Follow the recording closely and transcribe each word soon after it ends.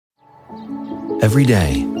Every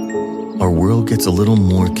day, our world gets a little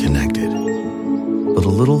more connected, but a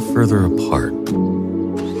little further apart.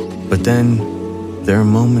 But then, there are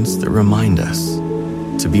moments that remind us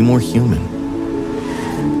to be more human.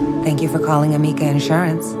 Thank you for calling Amica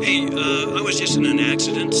Insurance. Hey, I was just in an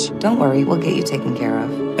accident. Don't worry, we'll get you taken care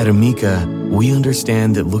of. At Amica, we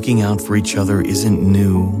understand that looking out for each other isn't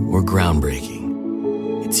new or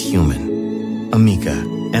groundbreaking. It's human. Amica,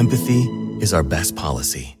 empathy is our best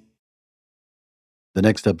policy. The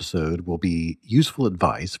next episode will be useful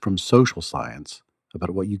advice from social science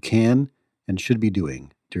about what you can and should be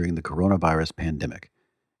doing during the coronavirus pandemic.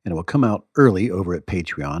 And it will come out early over at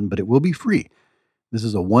Patreon, but it will be free. This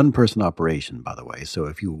is a one-person operation, by the way, so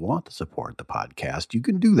if you want to support the podcast, you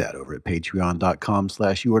can do that over at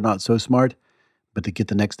patreon.com/youarenotsosmart. But to get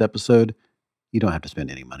the next episode, you don't have to spend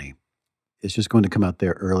any money. It's just going to come out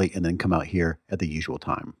there early and then come out here at the usual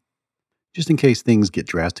time. Just in case things get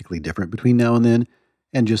drastically different between now and then,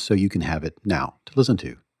 and just so you can have it now to listen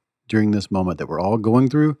to during this moment that we're all going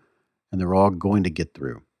through and they're all going to get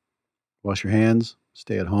through. Wash your hands,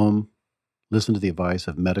 stay at home, listen to the advice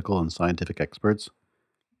of medical and scientific experts,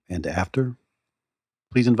 and after,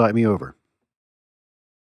 please invite me over.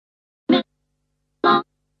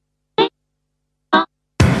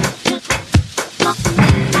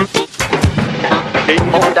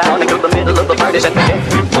 Came on down into the middle of the party center.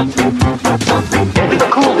 Getting the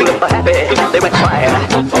cool, the happy, they went quiet.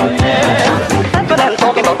 Dancing and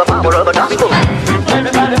talking about the power of the gospel.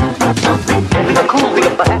 Getting the cool, the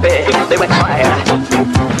happy, they went quiet.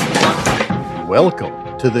 Welcome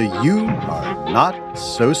to the You Are Not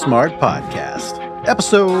So Smart podcast,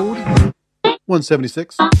 episode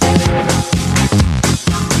 176.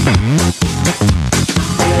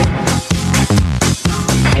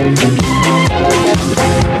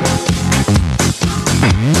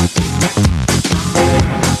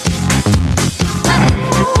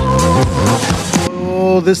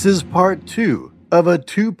 This is part 2 of a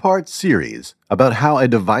 2-part series about how a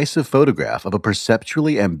divisive photograph of a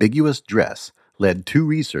perceptually ambiguous dress led 2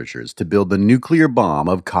 researchers to build the nuclear bomb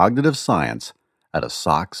of cognitive science out of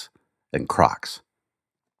socks and Crocs.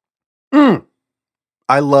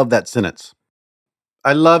 I love that sentence.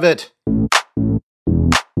 I love it.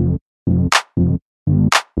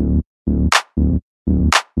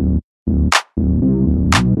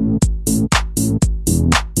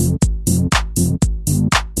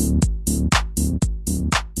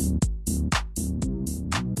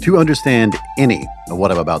 To understand any of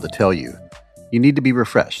what I'm about to tell you, you need to be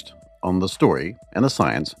refreshed on the story and the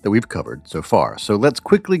science that we've covered so far. So let's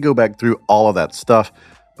quickly go back through all of that stuff,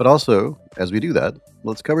 but also, as we do that,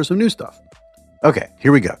 let's cover some new stuff. Okay,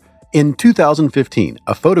 here we go. In 2015,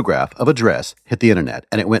 a photograph of a dress hit the internet,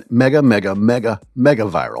 and it went mega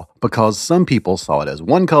viral because some people saw it as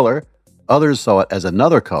one color, others saw it as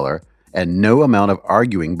another color, and no amount of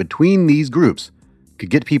arguing between these groups could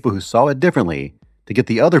get people who saw it differently to get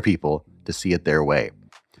the other people to see it their way.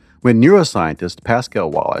 When neuroscientist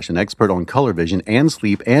Pascal Wallish, an expert on color vision and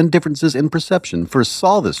sleep and differences in perception, first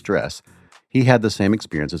saw this dress, he had the same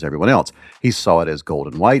experience as everyone else. He saw it as gold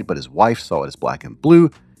and white, but his wife saw it as black and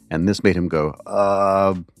blue, and this made him go,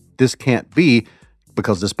 this can't be,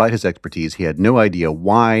 because despite his expertise, he had no idea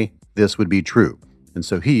why this would be true. And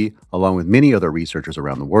so he, along with many other researchers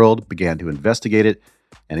around the world, began to investigate it,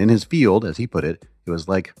 and in his field, as he put it, it was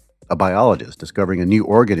like a biologist discovering a new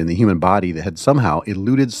organ in the human body that had somehow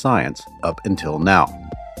eluded science up until now.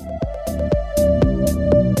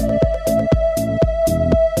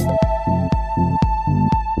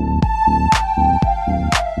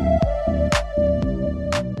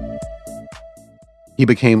 He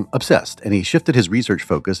became obsessed, and he shifted his research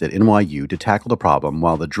focus at NYU to tackle the problem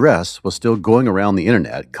while the dress was still going around the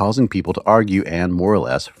internet, causing people to argue and more or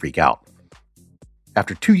less freak out.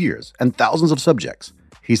 After 2 years and thousands of subjects,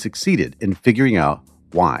 he succeeded in figuring out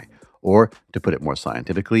why, or to put it more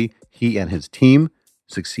scientifically, he and his team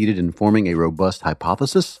succeeded in forming a robust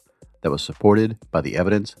hypothesis that was supported by the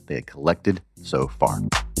evidence they had collected so far.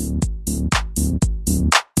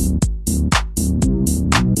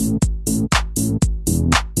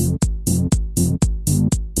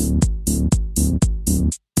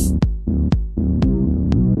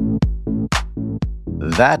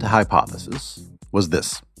 That hypothesis was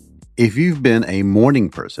this. If you've been a morning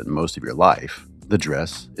person most of your life, the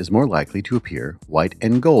dress is more likely to appear white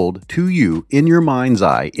and gold to you in your mind's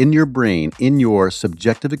eye, in your brain, in your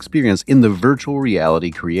subjective experience, in the virtual reality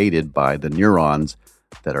created by the neurons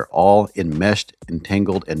that are all enmeshed,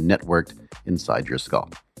 entangled, and networked inside your skull.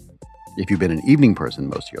 If you've been an evening person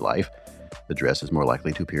most of your life, the dress is more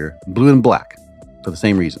likely to appear blue and black for the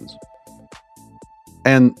same reasons.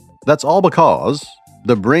 And That's all because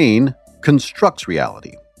the brain constructs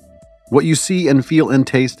reality. What you see and feel and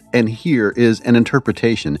taste and hear is an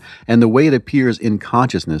interpretation, and the way it appears in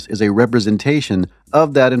consciousness is a representation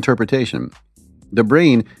of that interpretation. The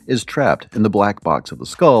brain is trapped in the black box of the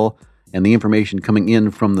skull, and the information coming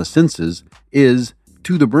in from the senses is,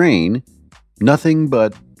 to the brain, nothing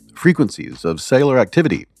but frequencies of cellular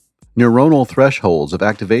activity, neuronal thresholds of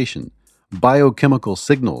activation, biochemical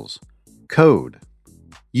signals, code.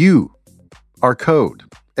 You are code.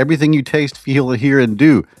 Everything you taste, feel, hear, and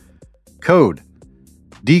do, code,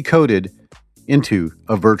 decoded into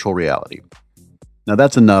a virtual reality. Now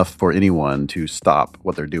that's enough for anyone to stop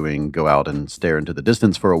what they're doing, go out and stare into the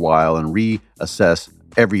distance for a while and reassess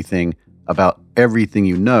everything about everything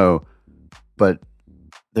you know. But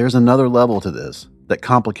there's another level to this that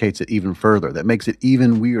complicates it even further, that makes it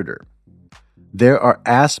even weirder. There are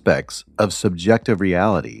aspects of subjective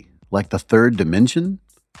reality, like the third dimension,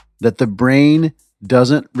 that the brain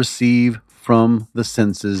doesn't receive from the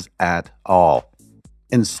senses at all.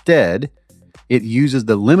 Instead, it uses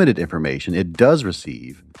the limited information it does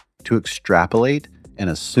receive to extrapolate and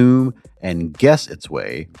assume and guess its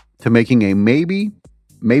way to making a maybe,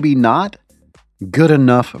 maybe not, good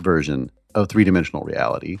enough version of three-dimensional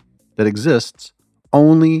reality that exists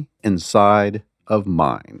only inside of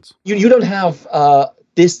minds. You don't have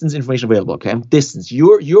distance information available, okay? Distance.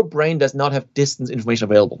 Your brain does not have distance information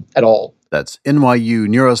available at all. That's NYU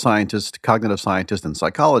neuroscientist, cognitive scientist, and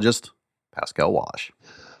psychologist, Pascal Walsh.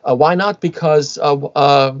 Why not? Because,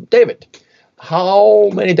 David, how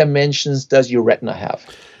many dimensions does your retina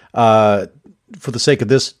have? For the sake of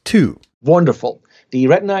this, 2. Wonderful. The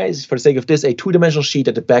retina is, for the sake of this, a two-dimensional sheet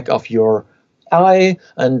at the back of your eye,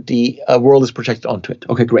 and the world is projected onto it.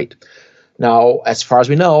 Okay, great. Now, as far as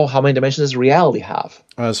we know, how many dimensions does reality have?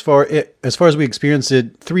 As far as we experience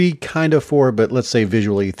it, 3, kind of 4, but let's say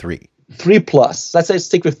visually 3. 3 plus. Let's say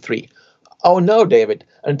stick with 3. Oh no, David.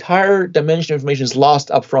 An entire dimension of information is lost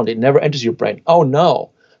up front. It never enters your brain. Oh no.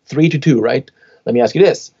 3 to 2, right? Let me ask you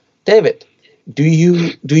this. David, do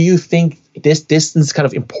you think this distance is kind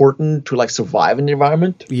of important to like survive in the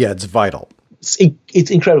environment? Yeah, it's vital. It's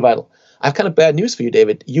incredibly vital. I have kind of bad news for you,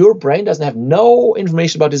 David. Your brain doesn't have no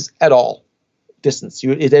information about this at all. Distance.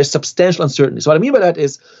 There's substantial uncertainty. So what I mean by that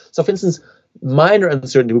is, so for instance, minor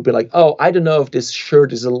uncertainty would be like, oh, I don't know if this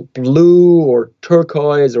shirt is a blue or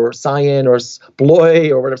turquoise or cyan or bloy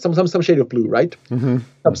or whatever, some shade of blue, right? Mm-hmm.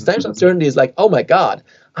 Substantial uncertainty is like, oh my God,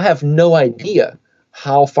 I have no idea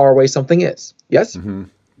how far away something is. Yes? Mm-hmm.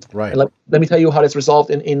 Right. And let me tell you how that's resolved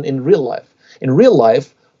in real life. In real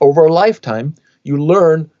life, over a lifetime, you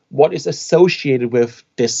learn what is associated with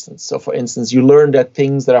distance. So, for instance, you learn that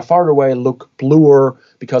things that are far away look bluer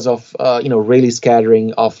because of Rayleigh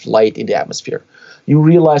scattering of light in the atmosphere. You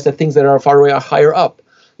realize that things that are far away are higher up.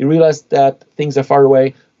 You realize that things that are far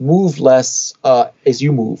away move less as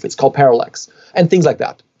you move. It's called parallax, and things like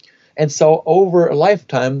that. And so, over a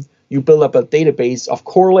lifetime, you build up a database of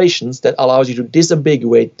correlations that allows you to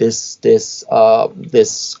disambiguate this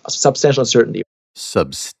substantial uncertainty.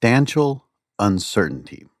 Substantial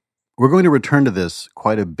uncertainty. We're going to return to this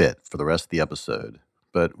quite a bit for the rest of the episode,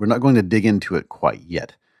 but we're not going to dig into it quite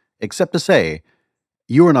yet, except to say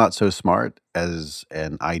you are not so smart as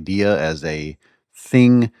an idea, as a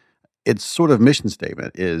thing. Its sort of mission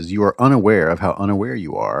statement is you are unaware of how unaware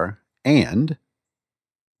you are, and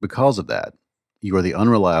because of that, you are the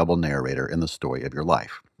unreliable narrator in the story of your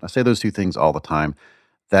life. I say those two things all the time.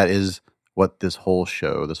 That is what this whole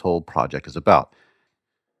show, this whole project is about.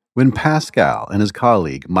 When Pascal and his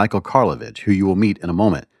colleague, Michael Karlovich, who you will meet in a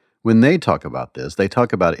moment, when they talk about this, they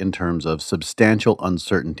talk about it in terms of substantial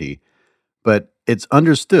uncertainty. But it's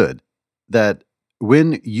understood that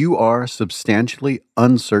when you are substantially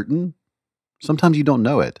uncertain, sometimes you don't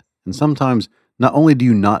know it. And sometimes not only do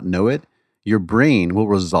you not know it, your brain will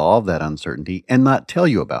resolve that uncertainty and not tell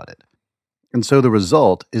you about it. And so the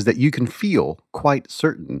result is that you can feel quite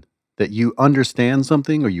certain that you understand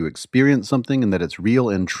something or you experience something and that it's real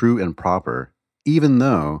and true and proper, even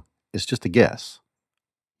though it's just a guess.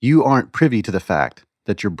 You aren't privy to the fact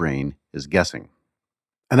that your brain is guessing.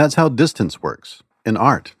 And that's how distance works in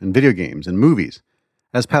art, in video games, in movies.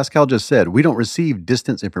 As Pascal just said, we don't receive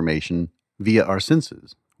distance information via our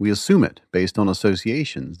senses. We assume it based on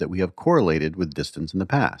associations that we have correlated with distance in the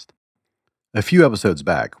past. A few episodes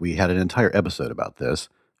back, we had an entire episode about this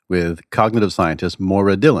with cognitive scientist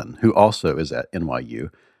Maura Dillon, who also is at NYU,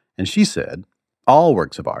 and she said, all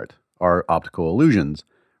works of art are optical illusions,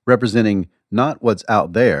 representing not what's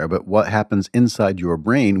out there, but what happens inside your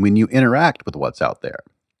brain when you interact with what's out there.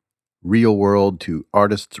 Real world to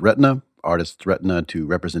artist's retina to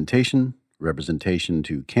representation, representation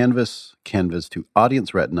to canvas, canvas to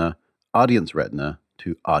audience retina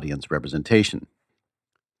to audience representation.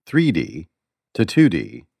 3D to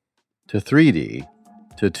 2D to 3D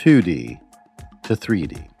to 2D to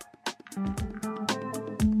 3D.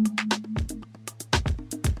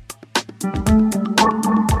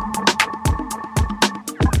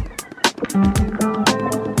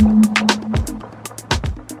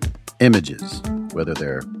 Images, whether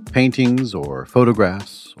they're paintings or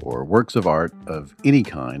photographs or works of art of any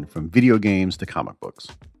kind, from video games to comic books,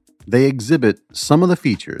 they exhibit some of the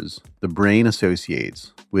features the brain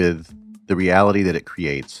associates with the reality that it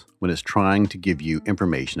creates when it's trying to give you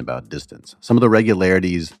information about distance, some of the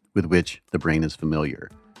regularities with which the brain is familiar.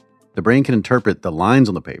 The brain can interpret the lines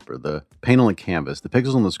on the paper, the paint on the canvas, the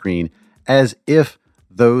pixels on the screen, as if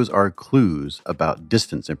those are clues about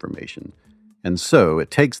distance information. And so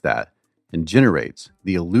it takes that and generates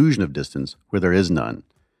the illusion of distance where there is none.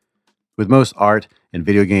 With most art and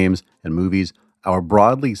video games and movies, our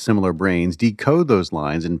broadly similar brains decode those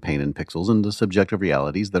lines in paint and pixels into subjective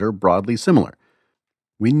realities that are broadly similar.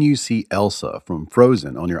 When you see Elsa from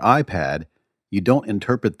Frozen on your iPad, you don't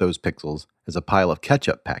interpret those pixels as a pile of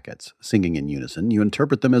ketchup packets singing in unison. You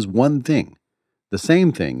interpret them as one thing, the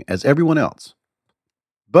same thing as everyone else.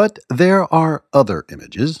 But there are other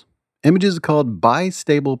images called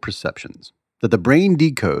bistable perceptions, that the brain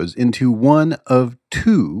decodes into one of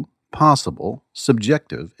two possible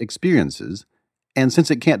subjective experiences. And since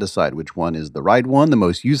it can't decide which one is the right one, the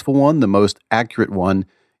most useful one, the most accurate one,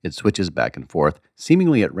 it switches back and forth,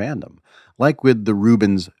 seemingly at random, like with the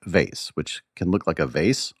Rubens vase, which can look like a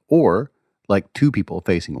vase or like two people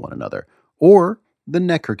facing one another, or the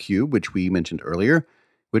Necker cube, which we mentioned earlier,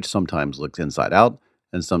 which sometimes looks inside out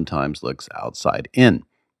and sometimes looks outside in.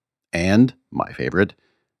 And, my favorite,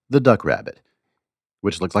 the duck rabbit,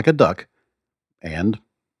 which looks like a duck and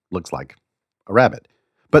looks like a rabbit.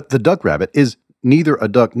 But the duck rabbit is neither a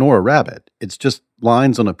duck nor a rabbit. It's just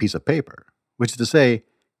lines on a piece of paper, which is to say,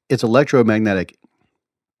 it's electromagnetic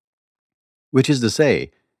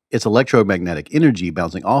energy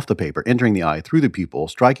bouncing off the paper, entering the eye through the pupil,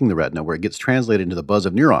 striking the retina, where it gets translated into the buzz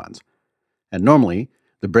of neurons. And normally,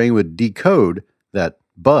 the brain would decode that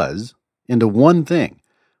buzz into one thing.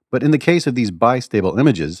 But in the case of these bistable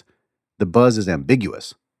images, the buzz is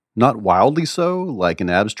ambiguous. Not wildly so, like an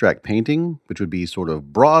abstract painting, which would be sort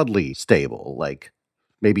of broadly stable, like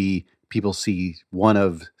maybe people see one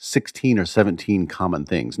of 16 or 17 common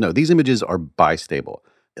things. No, these images are bistable.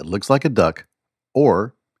 It looks like a duck,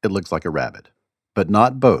 or it looks like a rabbit, but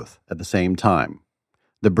not both at the same time.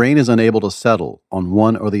 The brain is unable to settle on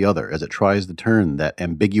one or the other as it tries to turn that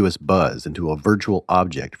ambiguous buzz into a virtual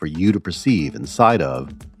object for you to perceive inside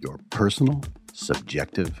of your personal,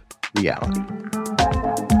 subjective reality.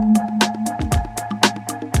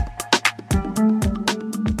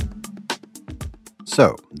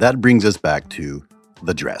 So, that brings us back to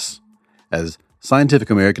the dress. As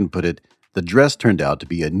Scientific American put it, the dress turned out to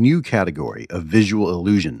be a new category of visual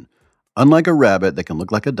illusion. Unlike a rabbit that can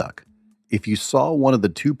look like a duck, if you saw one of the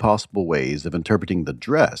two possible ways of interpreting the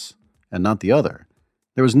dress and not the other,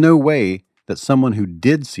 there was no way that someone who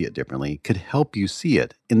did see it differently could help you see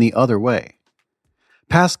it in the other way.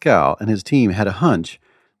 Pascal and his team had a hunch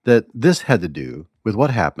that this had to do with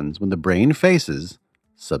what happens when the brain faces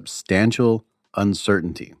substantial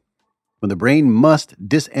uncertainty. When the brain must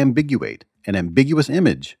disambiguate an ambiguous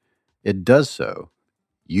image, it does so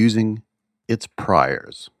using its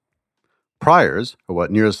priors. Priors are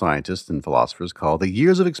what neuroscientists and philosophers call the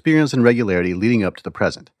years of experience and regularity leading up to the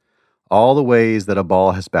present. All the ways that a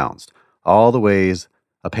ball has bounced, all the ways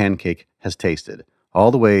a pancake has tasted, all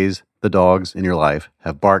the ways the dogs in your life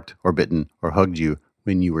have barked or bitten or hugged you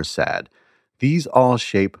when you were sad. These all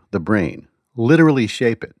shape the brain, literally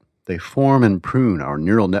shape it. They form and prune our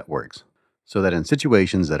neural networks so that in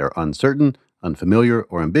situations that are uncertain, unfamiliar,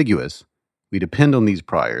 or ambiguous, we depend on these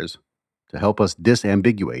priors to help us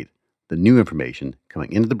disambiguate the new information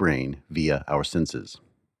coming into the brain via our senses.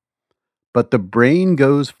 But the brain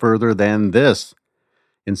goes further than this.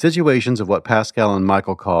 In situations of what Pascal and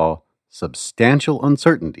Michael call substantial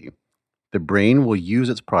uncertainty, the brain will use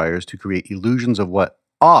its priors to create illusions of what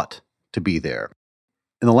ought to be there.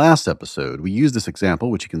 In the last episode, we used this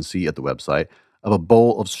example, which you can see at the website, of a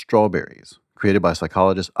bowl of strawberries created by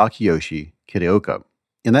psychologist Akiyoshi Kitaoka.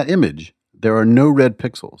 In that image, there are no red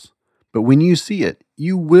pixels, but when you see it,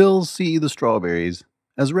 you will see the strawberries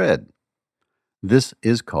as red. This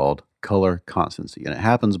is called color constancy, and it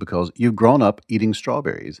happens because you've grown up eating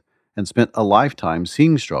strawberries and spent a lifetime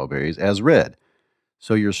seeing strawberries as red.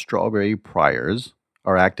 So your strawberry priors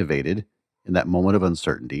are activated in that moment of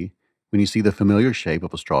uncertainty when you see the familiar shape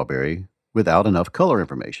of a strawberry without enough color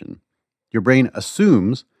information. Your brain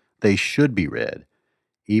assumes they should be red,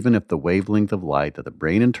 even if the wavelength of light that the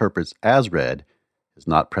brain interprets as red is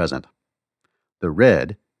not present. The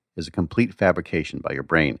red is a complete fabrication by your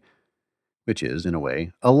brain, which is, in a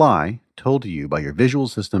way, a lie told to you by your visual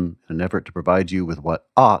system in an effort to provide you with what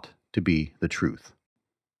ought to be the truth.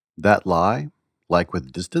 That lie, like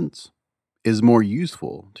with distance, is more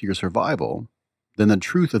useful to your survival than the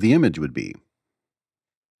truth of the image would be.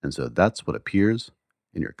 And so that's what appears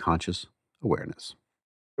in your conscious awareness.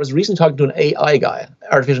 I was recently talking to an AI guy,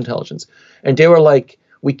 artificial intelligence, and they were like,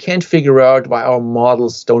 we can't figure out why our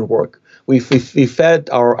models don't work. We fed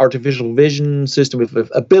our artificial vision system with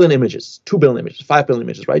 1 billion images, 2 billion images, 5 billion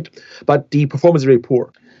images, right? But the performance is very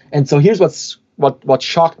poor. And so here's what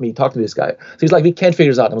shocked me talking to this guy. So he's like, we can't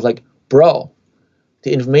figure this out. And I was like, bro,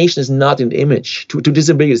 the information is not in the image. To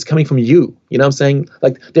disambiguate, it's coming from you. You know what I'm saying?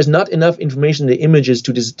 Like, there's not enough information in the images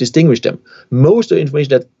to distinguish them. Most of the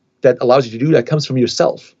information that allows you to do that comes from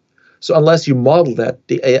yourself. So unless you model that,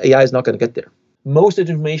 the AI is not going to get there. Most of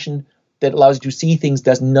the information that allows you to see things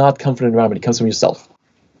does not come from the environment. It comes from yourself,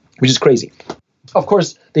 which is crazy. Of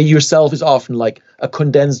course, the yourself is often like a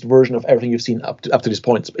condensed version of everything you've seen up to this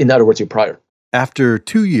point. In other words, your prior. After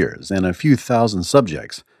 2 years and a few thousand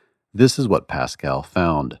subjects, this is what Pascal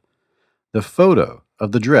found. The photo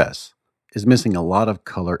of the dress is missing a lot of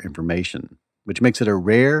color information, which makes it a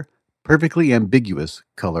rare, perfectly ambiguous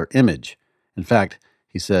color image. In fact,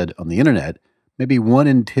 he said on the internet, maybe 1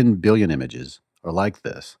 in 10 billion images are like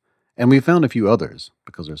this. And we found a few others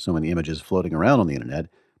because there's so many images floating around on the internet,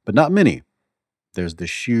 but not many. There's the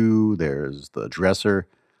shoe, there's the dresser,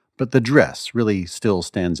 but the dress really still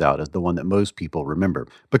stands out as the one that most people remember.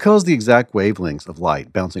 Because the exact wavelengths of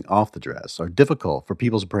light bouncing off the dress are difficult for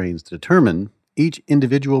people's brains to determine, each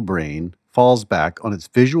individual brain falls back on its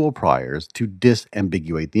visual priors to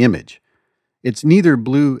disambiguate the image. It's neither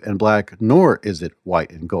blue and black, nor is it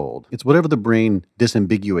white and gold. It's whatever the brain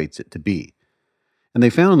disambiguates it to be. And they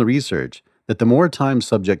found in the research that the more time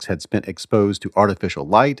subjects had spent exposed to artificial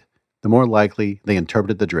light, the more likely they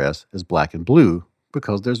interpreted the dress as black and blue,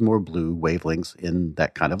 because there's more blue wavelengths in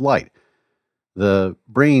that kind of light. The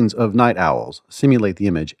brains of night owls simulate the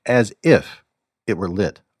image as if it were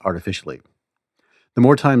lit artificially. The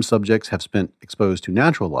more time subjects have spent exposed to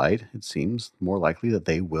natural light, it seems more likely that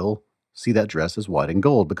they will see that dress as white and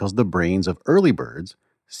gold, because the brains of early birds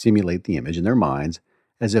simulate the image in their minds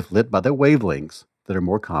as if lit by the wavelengths that are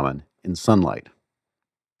more common in sunlight.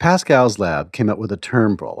 Pascal's lab came up with a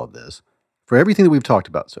term for all of this, for everything that we've talked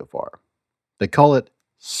about so far. They call it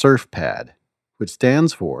SURFPAD, which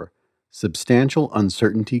stands for Substantial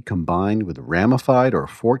Uncertainty Combined with Ramified or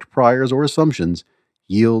Forked Priors or Assumptions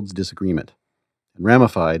Yields Disagreement. And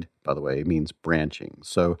ramified, by the way, means branching.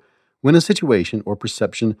 So when a situation or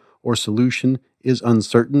perception or solution is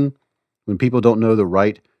uncertain, when people don't know the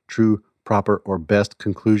right, true, proper, or best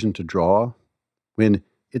conclusion to draw, when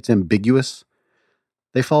it's ambiguous,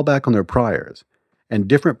 they fall back on their priors, and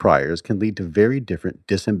different priors can lead to very different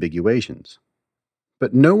disambiguations.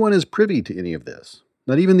 But no one is privy to any of this,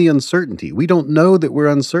 not even the uncertainty. We don't know that we're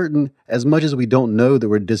uncertain as much as we don't know that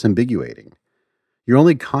we're disambiguating. You're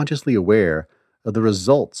only consciously aware of the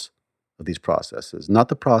results of these processes, not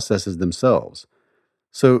the processes themselves.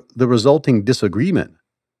 So the resulting disagreement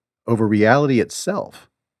over reality itself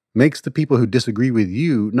makes the people who disagree with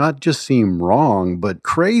you not just seem wrong, but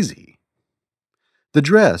crazy. The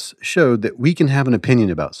dress showed that we can have an opinion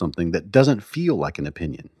about something that doesn't feel like an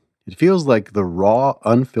opinion. It feels like the raw,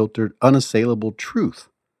 unfiltered, unassailable truth.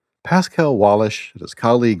 Pascal Wallisch and his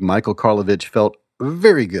colleague Michael Karlovich felt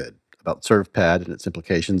very good about SURFPAD and its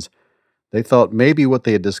implications. They thought maybe what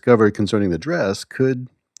they had discovered concerning the dress could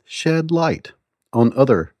shed light on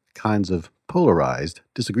other kinds of polarized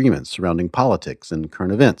disagreements surrounding politics and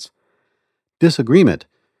current events. Disagreement,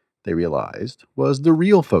 they realized, was the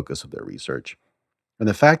real focus of their research. And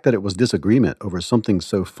the fact that it was disagreement over something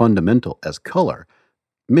so fundamental as color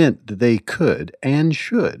meant that they could and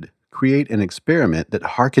should create an experiment that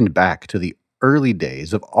harkened back to the early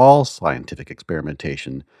days of all scientific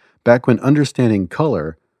experimentation, back when understanding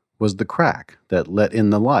color was the crack that let in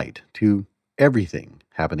the light to everything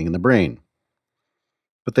happening in the brain.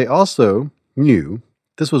 But they also knew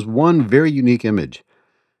this was one very unique image,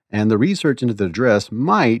 and the research into the dress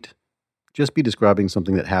might just be describing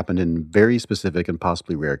something that happened in very specific and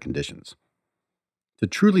possibly rare conditions. To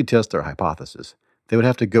truly test their hypothesis, they would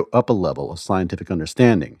have to go up a level of scientific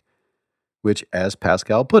understanding, which, as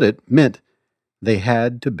Pascal put it, meant they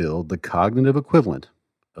had to build the cognitive equivalent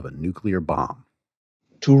of a nuclear bomb.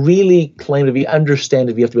 To really claim that we understand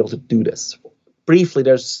it, we have to be able to do this. Briefly,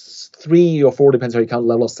 there's 3 or 4, depends how you count,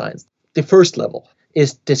 level of science. The first level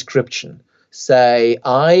is description. Say,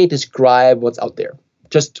 I describe what's out there.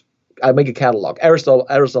 I make a catalog.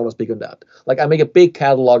 Aristotle was big on that. Like, I make a big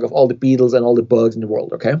catalog of all the beetles and all the bugs in the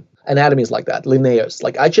world, okay? Anatomy is like that. Linnaeus.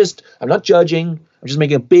 Like, I'm not judging. I'm just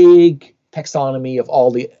making a big taxonomy of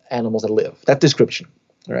all the animals that live. That description,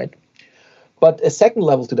 all right? But a second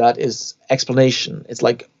level to that is explanation. It's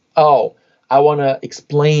like, oh, I want to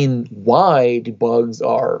explain why the bugs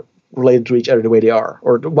are related to each other the way they are,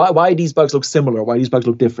 or why these bugs look similar, why these bugs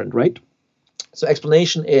look different, right? So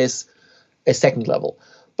explanation is a second level.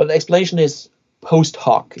 But the explanation is post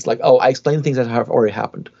hoc. It's like, oh, I explain things that have already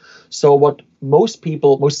happened. So what most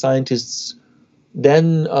scientists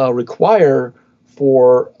then require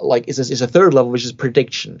for, like, is a third level, which is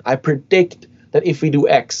prediction. I predict that if we do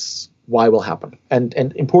X, Y will happen. And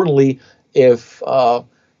importantly, if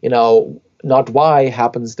not Y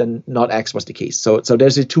happens, then not X was the case. So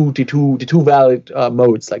there's the two valid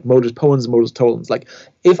modes, like modus ponens, modus tollens. Like,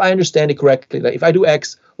 if I understand it correctly, that if I do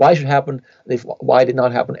X, Y should happen. And if Y did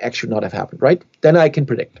not happen, X should not have happened, right? Then I can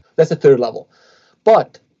predict. That's the third level.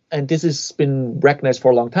 But, and this has been recognized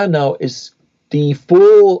for a long time now, is the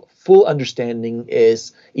full understanding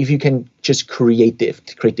is if you can just create the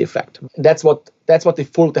effect. That's what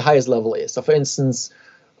the highest level is. So, for instance,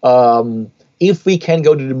 if we can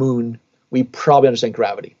go to the moon, we probably understand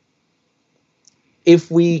gravity. If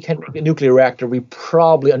we can make a nuclear reactor, we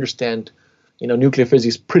probably understand, nuclear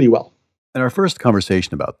physics pretty well. In our first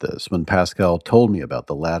conversation about this, when Pascal told me about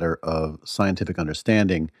the ladder of scientific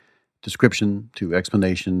understanding, description to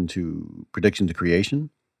explanation to prediction to creation,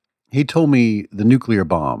 he told me the nuclear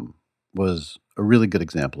bomb was a really good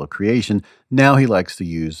example of creation. Now he likes to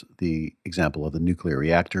use the example of the nuclear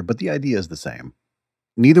reactor, but the idea is the same.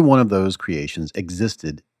 Neither one of those creations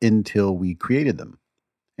existed until we created them.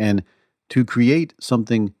 And to create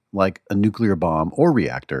something like a nuclear bomb or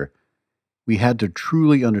reactor, we had to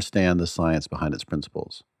truly understand the science behind its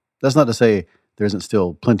principles. That's not to say there isn't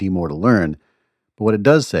still plenty more to learn, but what it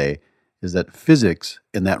does say is that physics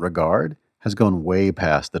in that regard has gone way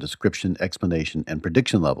past the description, explanation, and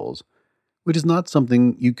prediction levels, which is not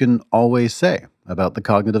something you can always say about the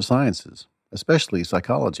cognitive sciences, especially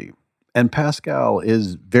psychology. And Pascal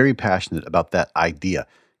is very passionate about that idea.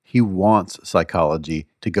 He wants psychology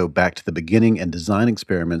to go back to the beginning and design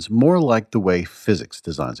experiments more like the way physics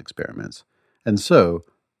designs experiments. And so,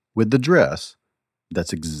 with the dress,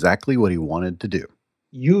 that's exactly what he wanted to do.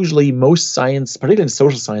 Usually most science, particularly in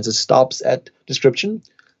social sciences, stops at description,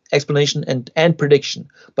 explanation, and prediction.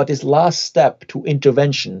 But this last step to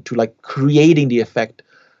intervention, to like creating the effect,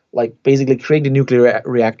 like basically creating the nuclear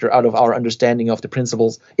reactor out of our understanding of the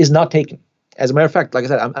principles, is not taken. As a matter of fact, like I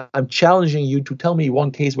said, I'm challenging you to tell me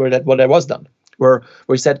one case where that was done, where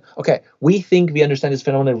we said, okay, we think we understand this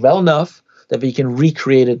phenomenon well enough that we can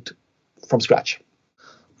recreate it from scratch.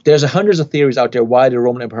 There's hundreds of theories out there why the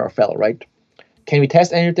Roman Empire fell, right? Can we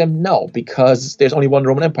test any of them? No, because there's only one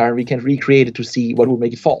Roman Empire and we can't recreate it to see what would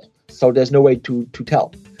make it fall. So there's no way to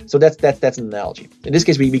tell. So that's an analogy. In this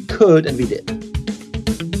case, we could and we did.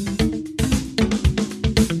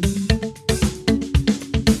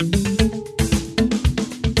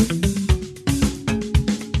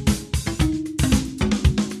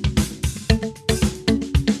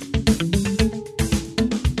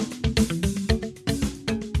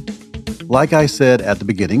 Like I said at the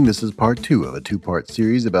beginning, this is part 2 of a 2-part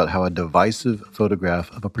series about how a divisive photograph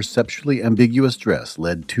of a perceptually ambiguous dress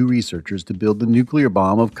led 2 researchers to build the nuclear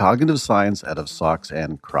bomb of cognitive science out of socks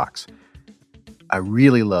and Crocs. I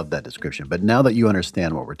really love that description, but now that you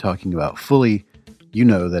understand what we're talking about fully, you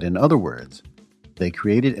know that in other words, they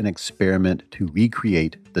created an experiment to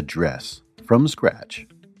recreate the dress from scratch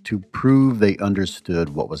to prove they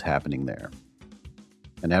understood what was happening there.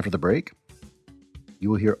 And after the break, you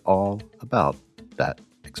will hear all about that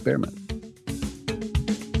experiment.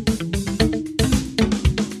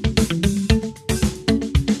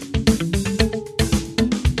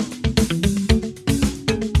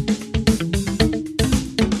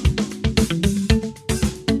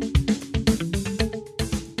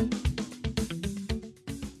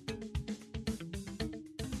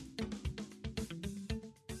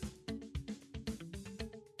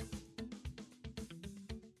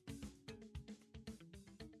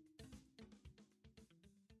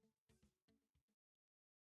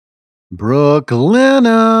 Brooklinen.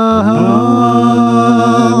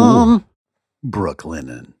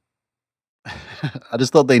 I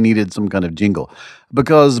just thought they needed some kind of jingle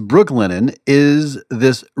because Brooklinen is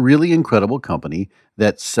this really incredible company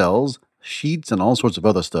that sells sheets and all sorts of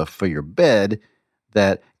other stuff for your bed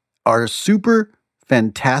that are super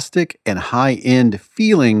fantastic and high-end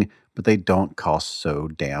feeling, but they don't cost so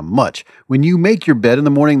damn much. When you make your bed in the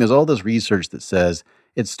morning, there's all this research that says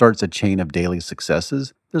it starts a chain of daily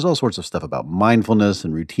successes. There's all sorts of stuff about mindfulness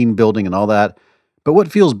and routine building and all that. But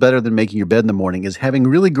what feels better than making your bed in the morning is having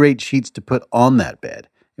really great sheets to put on that bed.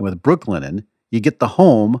 And with Brooklinen, you get the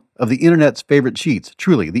home of the internet's favorite sheets.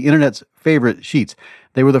 Truly, the internet's favorite sheets.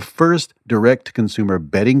 They were the first direct-to-consumer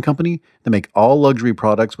bedding company to make all luxury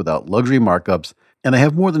products without luxury markups, and they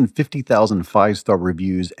have more than 50,000 five-star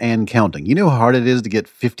reviews and counting. You know how hard it is to get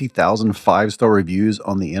 50,000 five-star reviews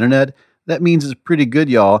on the internet? That means it's pretty good,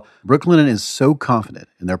 y'all. Brooklinen is so confident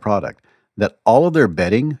in their product that all of their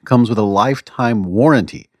bedding comes with a lifetime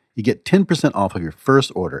warranty. You get 10% off of your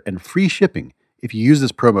first order and free shipping if you use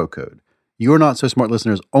this promo code. You're Not So Smart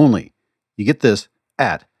listeners only. You get this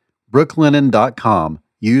at brooklinen.com.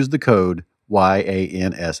 Use the code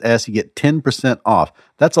YANSS. You get 10% off.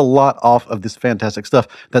 That's a lot off of this fantastic stuff.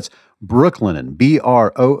 That's Brooklinen,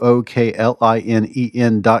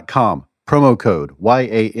 BROOKLINEN.com. Promo code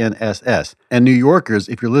YANSS. And New Yorkers,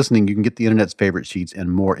 if you're listening, you can get the internet's favorite sheets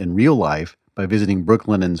and more in real life by visiting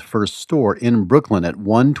Brooklinen's first store in Brooklyn at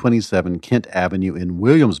 127 Kent Avenue in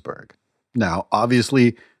Williamsburg. Now,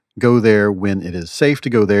 obviously, go there when it is safe to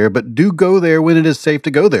go there, but do go there when it is safe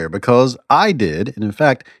to go there, because I did. And in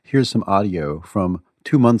fact, here's some audio from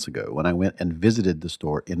 2 months ago when I went and visited the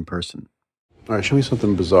store in person. All right, show me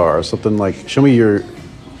something bizarre. Something like, show me the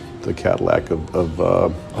Cadillac of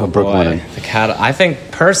Brooklinen. I think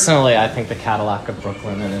the Cadillac of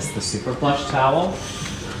Brooklinen is the Super Plush towel.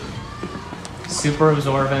 Super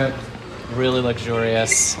absorbent, really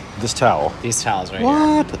luxurious. This towel. These towels right here.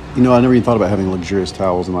 What? You know, I never even thought about having luxurious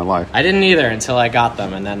towels in my life. I didn't either until I got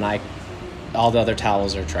them, and then all the other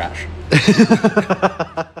towels are trash.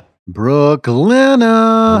 Brooklinen.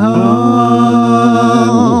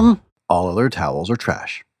 All other towels are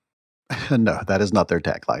trash. No, that is not their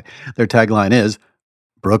tagline. Their tagline is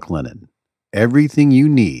Brooklinen. Everything you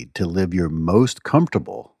need to live your most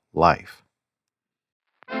comfortable life.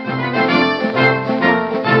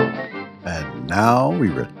 And now we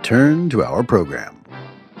return to our program.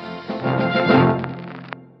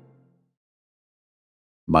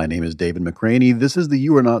 My name is David McRaney. This is the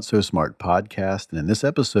You Are Not So Smart podcast, and in this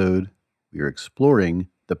episode, we are exploring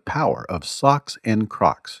the power of socks and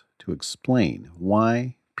Crocs to explain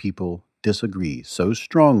why people disagree so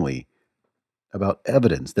strongly about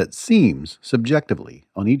evidence that seems subjectively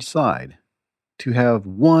on each side to have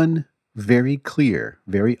one very clear,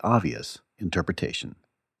 very obvious interpretation.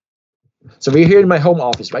 So we're here in my home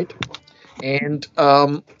office, right? And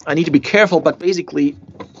I need to be careful, but basically,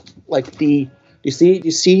 like do you see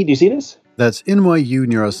this? That's NYU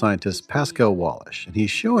neuroscientist Pascal Wallish, and he's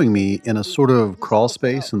showing me in a sort of crawl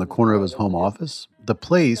space in the corner of his home office, the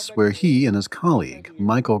place where he and his colleague,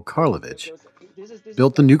 Michael Karlovich,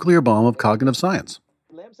 built the nuclear bomb of cognitive science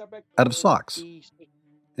out of socks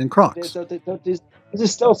and Crocs. This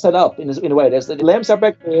is still set up in a way. The lamps are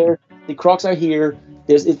back there, the Crocs are here.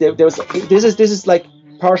 This is like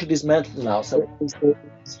partially dismantled now. So it's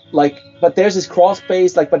like, but there's this crawl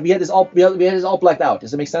space. Like, but we had this all blacked out.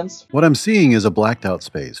 Does that make sense? What I'm seeing is a blacked out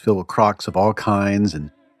space filled with Crocs of all kinds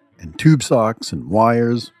and tube socks and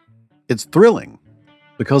wires. It's thrilling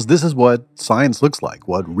because this is what science looks like,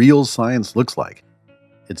 what real science looks like.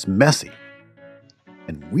 It's messy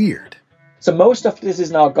and weird. So most of this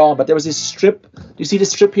is now gone, but there was this strip. Do you see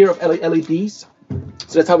this strip here of LEDs?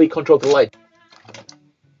 So that's how we control the light.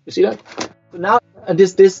 You see that? So now, and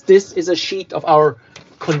this is a sheet of our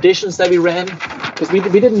conditions that we ran, because we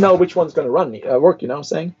didn't know which one's going to work. You know what I'm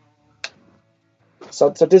saying? So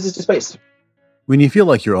this is the space. When you feel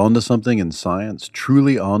like you're onto something in science,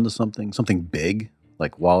 truly onto something big,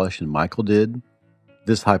 like Wallish and Michael did,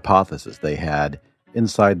 this hypothesis they had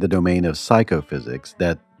inside the domain of psychophysics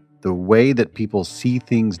that the way that people see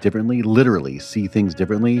things differently, literally see things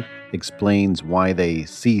differently, explains why they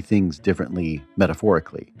see things differently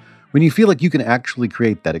metaphorically. When you feel like you can actually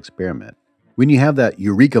create that experiment, when you have that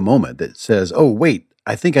eureka moment that says, oh, wait,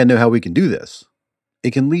 I think I know how we can do this,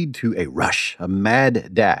 it can lead to a rush, a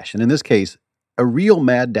mad dash, and in this case, a real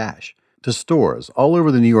mad dash to stores all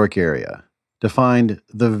over the New York area to find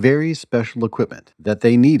the very special equipment that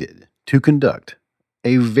they needed to conduct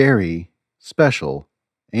a very special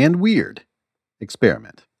and weird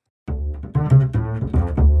experiment.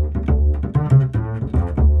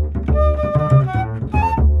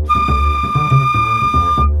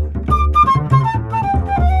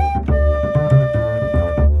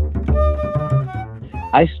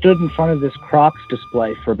 I stood in front of this Crocs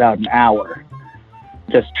display for about an hour,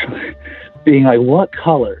 just being like, what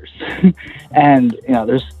colors? And,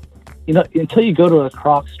 there's, until you go to a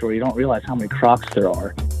Crocs store, you don't realize how many Crocs there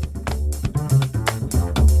are.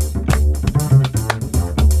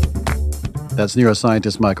 That's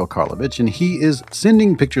neuroscientist Michael Karlovich, and he is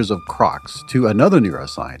sending pictures of Crocs to another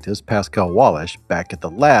neuroscientist, Pascal Wallish, back at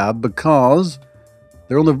the lab because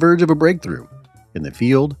they're on the verge of a breakthrough in the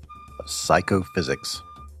field of psychophysics.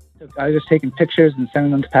 I was just taking pictures and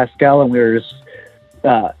sending them to Pascal, and we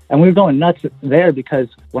were going nuts there because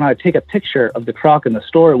when I would take a picture of the Croc in the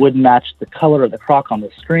store, it wouldn't match the color of the Croc on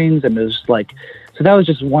the screens, and it was like, so that was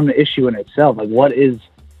just one issue in itself. Like, what is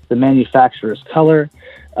the manufacturer's color?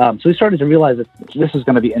 So we started to realize that this is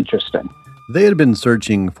going to be interesting. They had been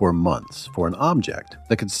searching for months for an object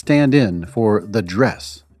that could stand in for the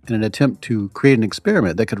dress in an attempt to create an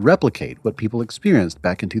experiment that could replicate what people experienced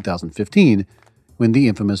back in 2015 when the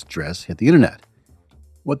infamous dress hit the internet.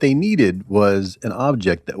 What they needed was an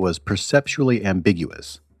object that was perceptually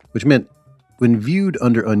ambiguous, which meant when viewed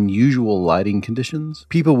under unusual lighting conditions,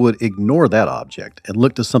 people would ignore that object and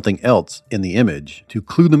look to something else in the image to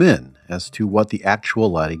clue them in as to what the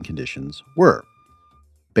actual lighting conditions were.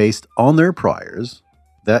 Based on their priors,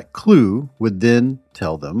 that clue would then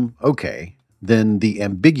tell them, okay, then the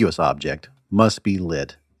ambiguous object must be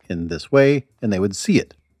lit in this way, and they would see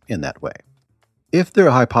it in that way. If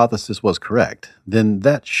their hypothesis was correct, then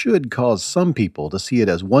that should cause some people to see it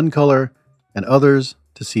as one color and others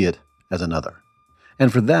to see it as another.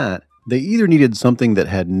 And for that, they either needed something that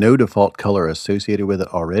had no default color associated with it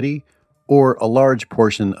already, or a large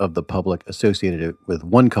portion of the public associated it with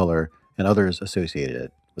one color and others associated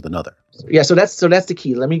it with another. Yeah, so that's the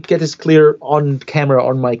key. Let me get this clear on camera,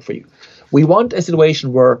 on mic for you. We want a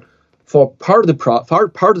situation where for part of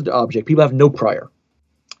the object, people have no prior.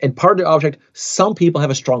 And part of the object, some people have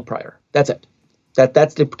a strong prior. That's it.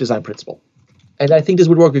 That's the design principle. And I think this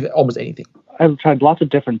would work with almost anything. I've tried lots of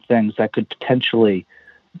different things that could potentially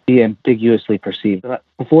be ambiguously perceived.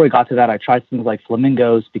 Before I got to that, I tried things like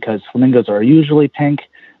flamingos, because flamingos are usually pink,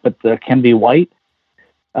 but they can be white.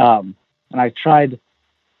 And I tried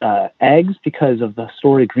eggs because of the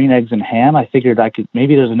story Green Eggs and Ham. I figured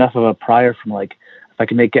maybe there's enough of a prior from, like, if I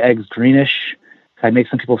could make eggs greenish, I make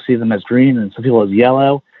some people see them as green and some people as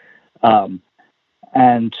yellow. And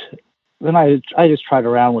then I just tried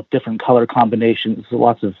around with different color combinations,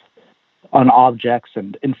 lots of on objects,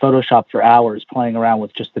 and in Photoshop for hours playing around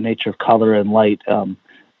with just the nature of color and light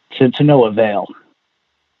to no avail.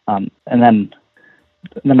 And then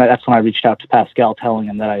that's when I reached out to Pascal, telling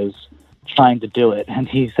him that I was trying to do it, and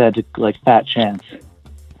he said, like, fat chance.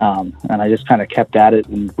 And I just kind of kept at it,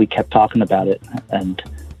 and we kept talking about it and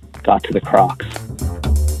got to the Crocs.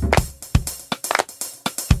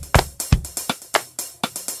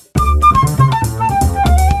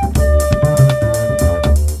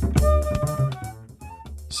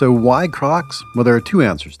 So why Crocs? Well, there are two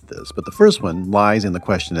answers to this, but the first one lies in the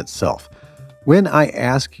question itself. When I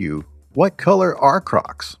ask you, what color are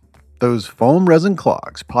Crocs? Those foam resin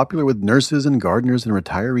clogs popular with nurses and gardeners and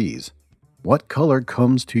retirees. What color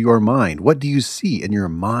comes to your mind? What do you see in your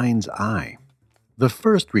mind's eye? The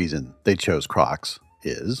first reason they chose Crocs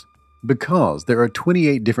is because there are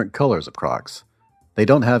 28 different colors of Crocs. They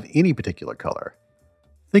don't have any particular color.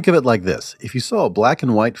 Think of it like this. If you saw a black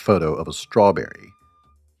and white photo of a strawberry,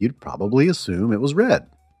 you'd probably assume it was red.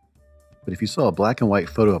 But if you saw a black and white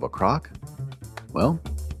photo of a Croc, well,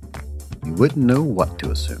 you wouldn't know what to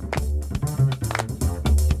assume.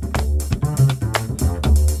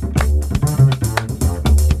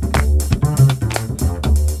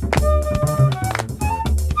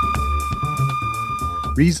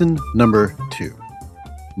 Reason number 2.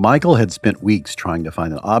 Michael had spent weeks trying to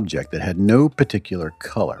find an object that had no particular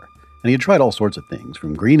color, and he had tried all sorts of things,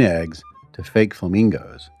 from green eggs to fake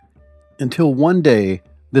flamingos, until one day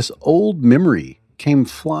this old memory came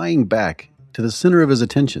flying back to the center of his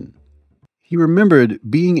attention. He remembered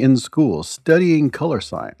being in school studying color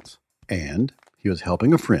science, and he was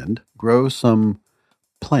helping a friend grow some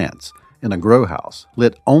plants in a grow house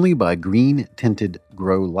lit only by green-tinted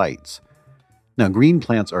grow lights. Now, green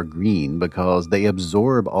plants are green because they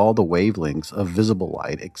absorb all the wavelengths of visible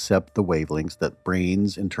light except the wavelengths that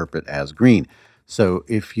brains interpret as green. So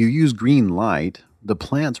if you use green light, the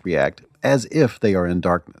plants react as if they are in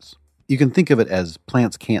darkness. You can think of it as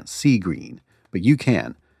plants can't see green, but you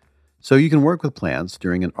can. So you can work with plants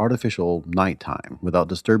during an artificial nighttime without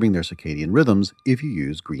disturbing their circadian rhythms if you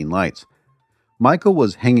use green lights. Michael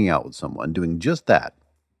was hanging out with someone doing just that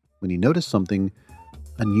when he noticed something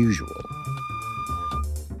unusual.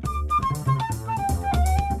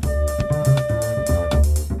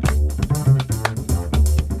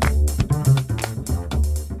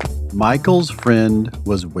 Michael's friend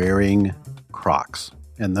was wearing Crocs,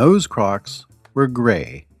 and those Crocs were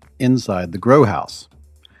gray inside the grow house.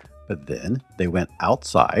 But then they went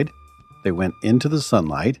outside, they went into the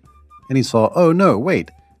sunlight, and he saw, oh no,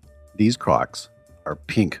 wait, these Crocs are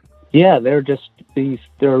pink. Yeah, they're just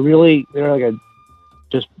they're like a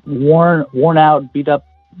just worn out, beat up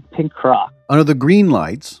pink Croc. Under the green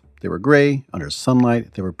lights, they were gray. Under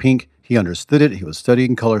sunlight, they were pink. He understood it. He was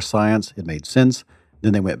studying color science. It made sense.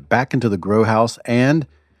 Then they went back into the grow house and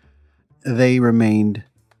they remained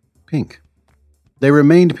pink. They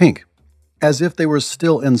remained pink, as if they were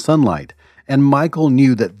still in sunlight. And Michael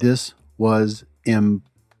knew that this was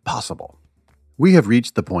impossible. We have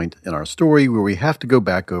reached the point in our story where we have to go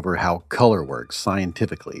back over how color works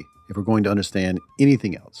scientifically if we're going to understand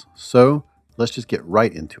anything else. So let's just get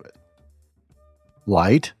right into it.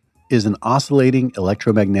 Light is an oscillating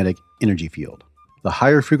electromagnetic energy field. The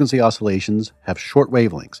higher frequency oscillations have short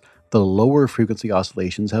wavelengths. The lower frequency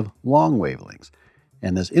oscillations have long wavelengths.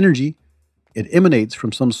 And this energy, it emanates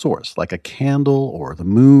from some source, like a candle or the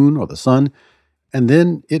moon or the sun, and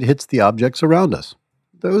then it hits the objects around us.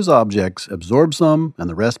 Those objects absorb some, and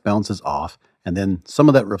the rest bounces off, and then some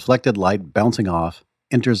of that reflected light bouncing off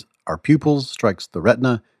enters our pupils, strikes the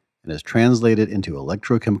retina, and is translated into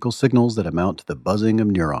electrochemical signals that amount to the buzzing of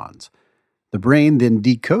neurons. The brain then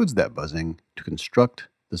decodes that buzzing to construct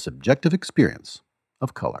the subjective experience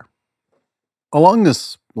of color. Along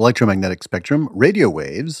this electromagnetic spectrum, radio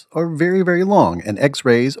waves are very, very long, and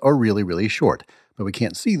X-rays are really, really short. But we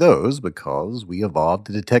can't see those because we evolved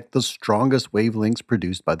to detect the strongest wavelengths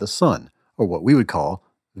produced by the sun, or what we would call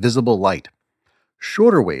visible light.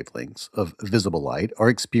 Shorter wavelengths of visible light are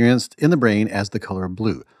experienced in the brain as the color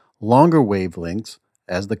blue, longer wavelengths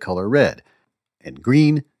as the color red, and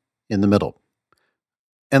green in the middle.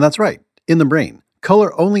 And that's right, in the brain.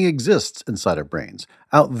 Color only exists inside of brains.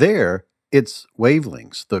 Out there, it's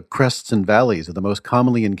wavelengths, the crests and valleys of the most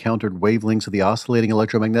commonly encountered wavelengths of the oscillating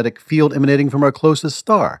electromagnetic field emanating from our closest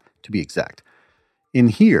star, to be exact. In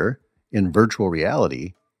here, in virtual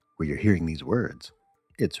reality, where you're hearing these words,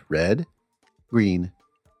 it's red, green,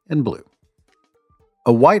 and blue.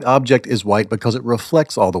 A white object is white because it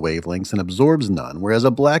reflects all the wavelengths and absorbs none, whereas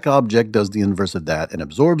a black object does the inverse of that and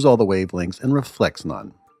absorbs all the wavelengths and reflects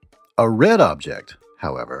none. A red object,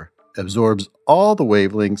 however, absorbs all the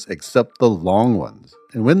wavelengths except the long ones.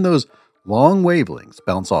 And when those long wavelengths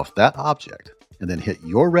bounce off that object and then hit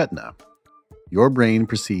your retina, your brain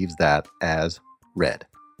perceives that as red.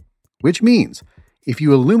 Which means, if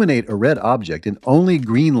you illuminate a red object in only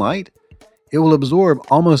green light, it will absorb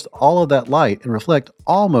almost all of that light and reflect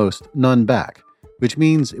almost none back, which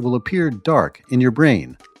means it will appear dark in your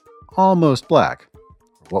brain, almost black,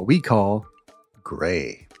 or what we call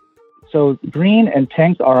gray. So green and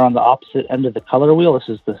pink are on the opposite end of the color wheel. This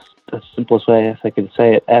is the simplest way if I could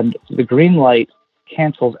say it. And the green light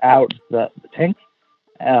cancels out the pink,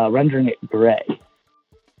 rendering it gray.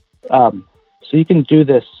 So you can do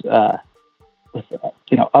this with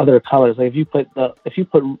other colors. Like if you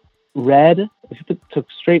took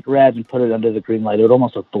straight red and put it under the green light, it would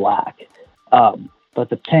almost look black. But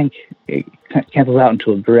the pink, it cancels out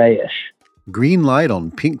into a grayish. Green light on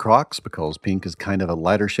pink Crocs, because pink is kind of a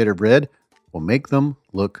lighter shade of red, will make them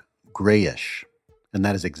look grayish. And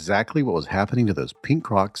that is exactly what was happening to those pink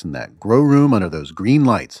Crocs in that grow room under those green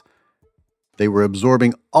lights. They were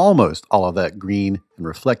absorbing almost all of that green and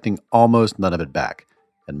reflecting almost none of it back.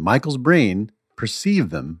 And Michael's brain perceived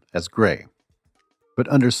them as gray. But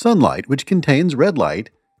under sunlight, which contains red light,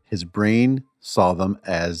 his brain saw them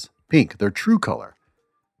as pink, their true color.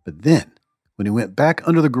 But then, when he went back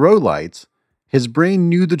under the grow lights, his brain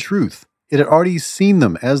knew the truth. It had already seen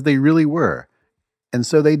them as they really were. And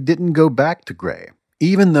so they didn't go back to gray.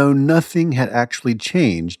 Even though nothing had actually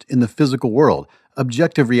changed in the physical world,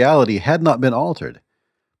 objective reality had not been altered.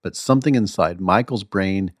 But something inside Michael's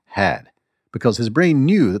brain had, because his brain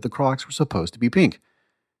knew that the Crocs were supposed to be pink.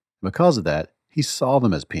 Because of that, he saw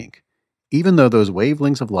them as pink, even though those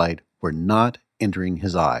wavelengths of light were not entering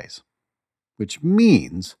his eyes. Which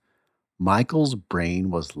means Michael's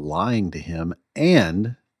brain was lying to him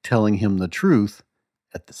and telling him the truth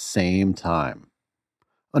at the same time.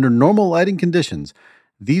 Under normal lighting conditions,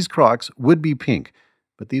 these Crocs would be pink,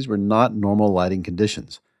 but these were not normal lighting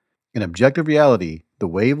conditions. In objective reality, the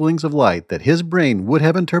wavelengths of light that his brain would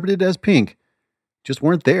have interpreted as pink just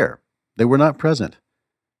weren't there. They were not present.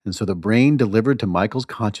 And so the brain delivered to Michael's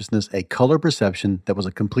consciousness a color perception that was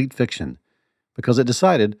a complete fiction, because it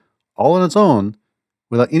decided, all on its own,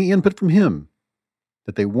 without any input from him,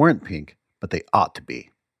 that they weren't pink, but they ought to be.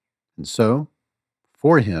 And so,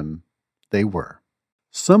 for him, they were.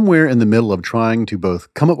 Somewhere in the middle of trying to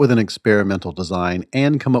both come up with an experimental design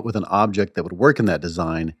and come up with an object that would work in that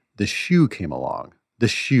design, the shoe came along. The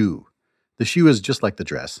shoe. The shoe is just like the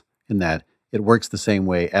dress, in that it works the same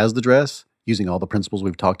way as the dress, using all the principles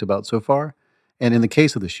we've talked about so far. And in the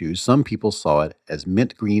case of the shoes, some people saw it as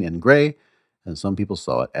mint green and gray, and some people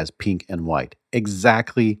saw it as pink and white,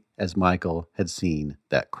 exactly as Michael had seen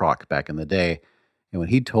that Croc back in the day. And when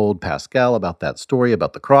he told Pascal about that story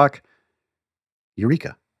about the Croc,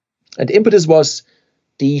 eureka. And the impetus was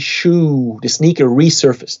the sneaker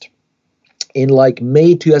resurfaced. In like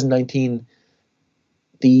May 2019,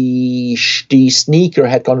 the sneaker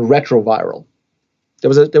had gone retroviral. There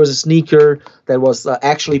was a sneaker that was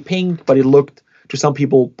actually pink, but it looked to some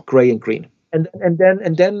people gray and green. And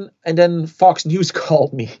then Fox News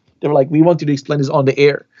called me. They were like, "We want you to explain this on the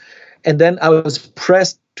air." And then I was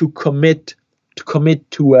pressed to commit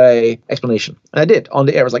to a explanation, and I did on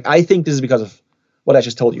the air. I was like, "I think this is because of what I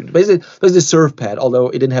just told you." Basically, there's the Surf Pad, although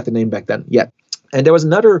it didn't have the name back then yet. And there was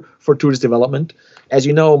another fortuitous development. As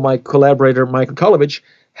you know, my collaborator Michael Kolovich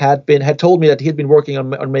had told me that he had been working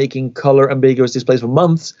on making color ambiguous displays for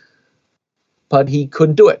months, but he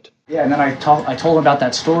couldn't do it. Yeah, and then I told him about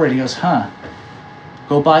that story, and he goes,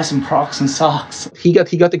 go buy some Crocs and socks. He got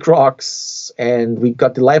the Crocs, and we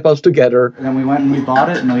got the light bulbs together. And then we went and we bought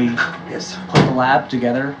it, and we put the lab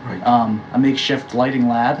together, a makeshift lighting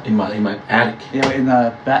lab. In my attic. Yeah, in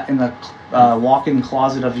the walk-in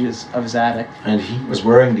closet of his attic. And he was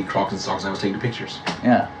wearing the Crocs and socks, and I was taking the pictures.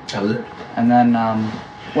 Yeah. That was it. And then,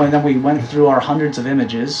 then we went through our hundreds of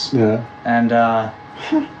images. Yeah. And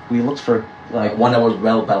we looked for like one that was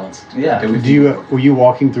well balanced. Yeah. Were you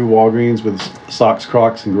walking through Walgreens with socks,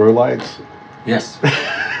 Crocs, and grow lights? Yes.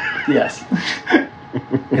 Yes.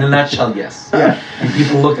 In a nutshell, yes. Yeah. And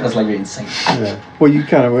people look at us like we're insane. Yeah. Well,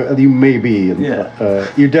 you may be. And,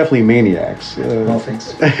 you're definitely maniacs. Well,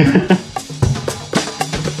 thanks.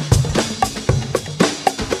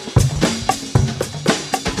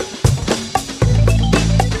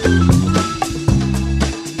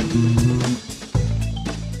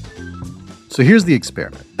 So here's the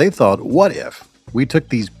experiment. They thought, what if we took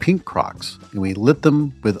these pink Crocs and we lit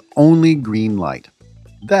them with only green light?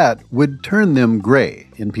 That would turn them gray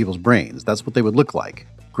in people's brains. That's what they would look like,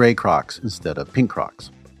 gray Crocs instead of pink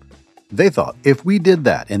Crocs. They thought if we did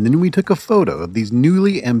that and then we took a photo of these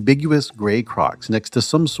newly ambiguous gray Crocs next to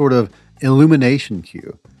some sort of illumination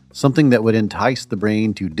cue, something that would entice the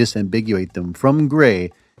brain to disambiguate them from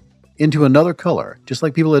gray into another color, just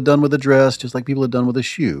like people had done with a dress, just like people had done with a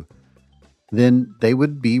shoe, then they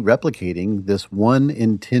would be replicating this 1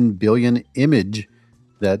 in 10 billion image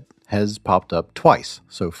that has popped up twice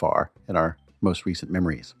so far in our most recent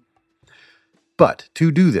memories. But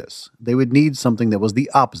to do this, they would need something that was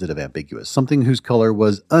the opposite of ambiguous, something whose color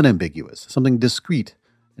was unambiguous, something discrete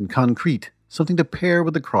and concrete, something to pair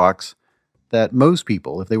with the Crocs that most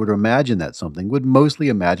people, if they were to imagine that something, would mostly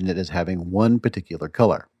imagine it as having one particular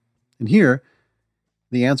color. And here,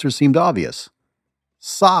 the answer seemed obvious.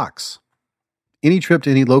 Socks. Any trip to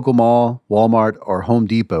any local mall, Walmart, or Home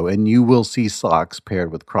Depot, and you will see socks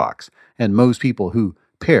paired with Crocs. And most people who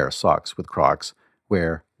pair socks with Crocs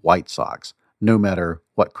wear white socks, no matter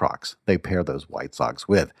what Crocs they pair those white socks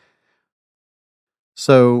with.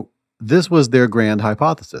 So this was their grand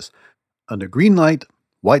hypothesis. Under green light,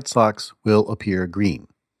 white socks will appear green.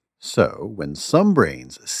 So when some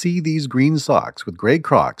brains see these green socks with gray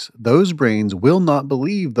Crocs, those brains will not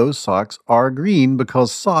believe those socks are green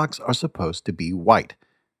because socks are supposed to be white.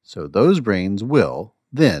 So those brains will,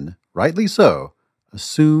 then, rightly so,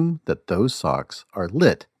 assume that those socks are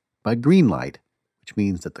lit by green light, which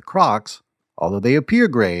means that the Crocs, although they appear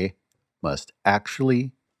gray, must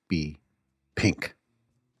actually be pink.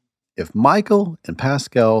 If Michael and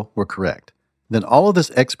Pascal were correct, then all of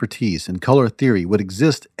this expertise in color theory would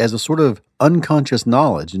exist as a sort of unconscious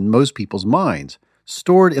knowledge in most people's minds,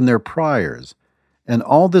 stored in their priors, and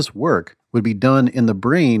all this work would be done in the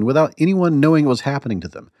brain without anyone knowing what was happening to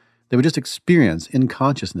them. They would just experience in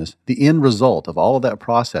consciousness the end result of all of that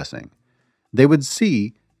processing. They would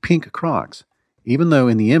see pink Crocs, even though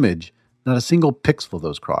in the image, not a single pixel of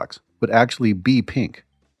those Crocs would actually be pink.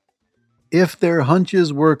 If their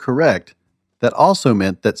hunches were correct, that also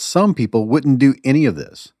meant that some people wouldn't do any of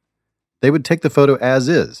this. They would take the photo as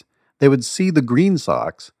is. They would see the green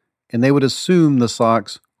socks, and they would assume the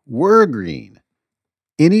socks were green.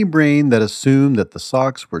 Any brain that assumed that the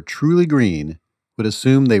socks were truly green would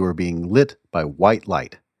assume they were being lit by white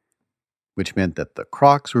light, which meant that the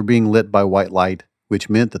Crocs were being lit by white light, which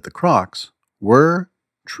meant that the Crocs were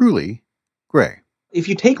truly gray. If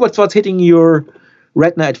you take what's hitting your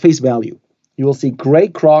retina at face value, you will see gray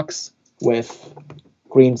Crocs with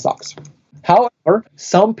green socks. However,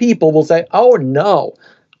 some people will say, "Oh no,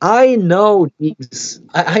 I know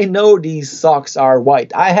these socks are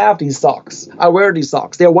white. I have these socks. I wear these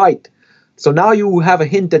socks. They're white." So now you have a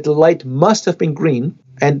hint that the light must have been green,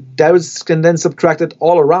 and that can then subtract it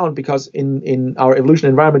all around, because in our evolution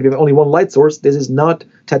environment, we have only one light source. This is not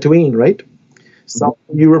Tatooine, right? So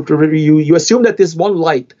you assume that this one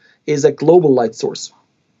light is a global light source.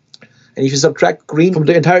 And if you subtract green from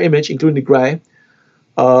the entire image, including the gray,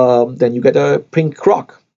 then you get a pink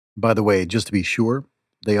croc. By the way, just to be sure,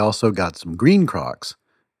 they also got some green crocs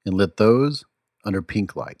and lit those under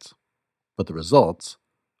pink lights. But the results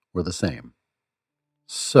were the same.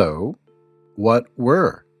 So, what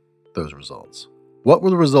were those results? What were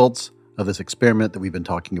the results of this experiment that we've been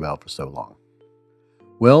talking about for so long?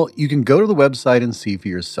 Well, you can go to the website and see for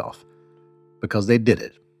yourself, because they did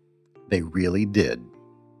it. They really did.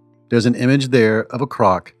 There's an image there of a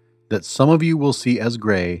croc that some of you will see as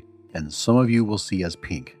gray and some of you will see as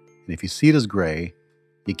pink. And if you see it as gray,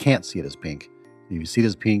 you can't see it as pink. And if you see it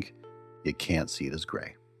as pink, you can't see it as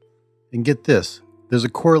gray. And get this, there's a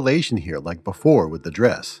correlation here like before with the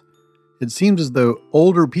dress. It seems as though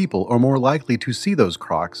older people are more likely to see those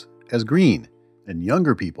crocs as green, and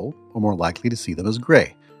younger people are more likely to see them as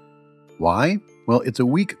gray. Why? Well, it's a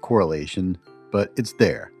weak correlation, but it's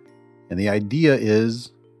there. And the idea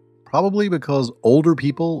is probably because older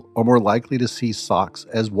people are more likely to see socks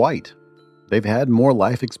as white. They've had more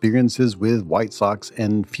life experiences with white socks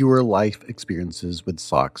and fewer life experiences with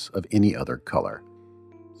socks of any other color.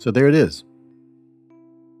 So there it is.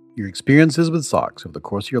 Your experiences with socks over the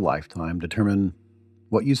course of your lifetime determine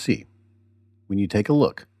what you see when you take a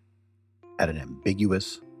look at an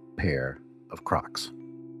ambiguous pair of Crocs.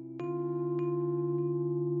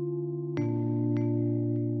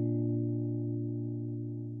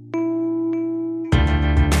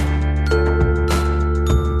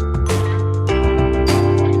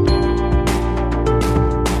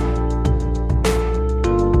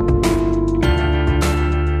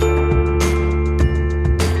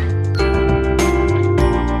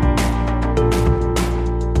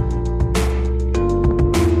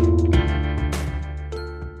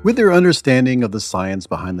 With their understanding of the science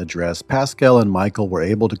behind the dress, Pascal and Michael were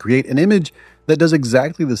able to create an image that does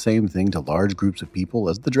exactly the same thing to large groups of people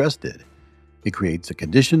as the dress did. It creates a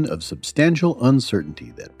condition of substantial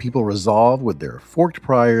uncertainty that people resolve with their forked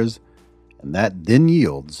priors, and that then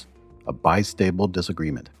yields a bistable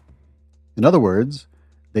disagreement. In other words,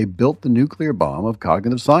 they built the nuclear bomb of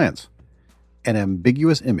cognitive science, an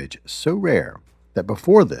ambiguous image so rare that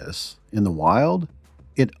before this, in the wild,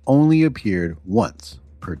 it only appeared once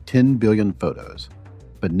per 10 billion photos.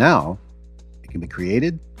 But now, it can be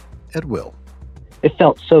created at will. It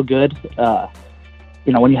felt so good.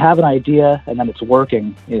 When you have an idea and then it's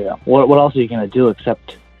working, what else are you going to do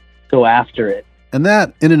except go after it? And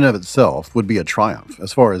that, in and of itself, would be a triumph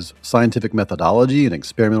as far as scientific methodology and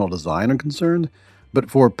experimental design are concerned.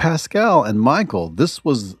 But for Pascal and Michael, this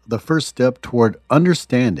was the first step toward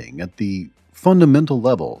understanding at the fundamental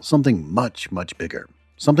level something much, much bigger,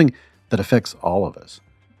 something that affects all of us.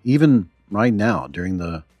 Even right now, during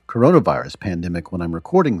the coronavirus pandemic when I'm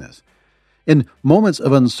recording this. In moments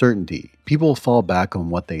of uncertainty, people fall back on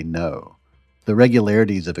what they know, the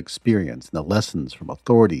regularities of experience and the lessons from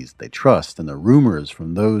authorities they trust and the rumors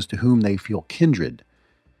from those to whom they feel kindred.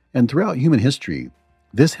 And throughout human history,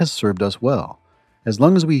 this has served us well, as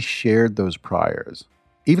long as we shared those priors,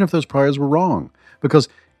 even if those priors were wrong. Because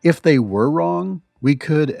if they were wrong, we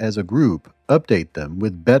could, as a group, update them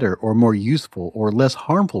with better or more useful or less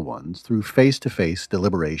harmful ones through face-to-face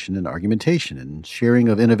deliberation and argumentation and sharing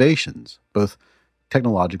of innovations, both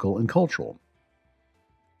technological and cultural.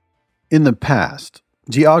 In the past,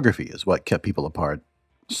 geography is what kept people apart.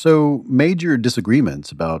 So major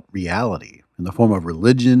disagreements about reality in the form of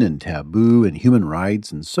religion and taboo and human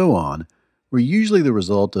rights and so on were usually the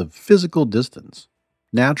result of physical distance,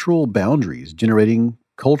 natural boundaries generating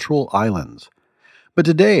cultural islands. But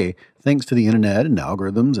today, thanks to the internet and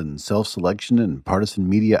algorithms and self-selection and partisan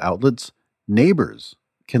media outlets, neighbors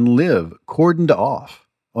can live cordoned off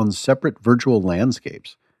on separate virtual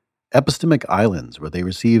landscapes, epistemic islands where they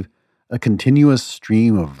receive a continuous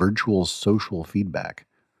stream of virtual social feedback,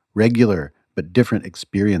 regular but different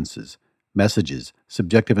experiences, messages,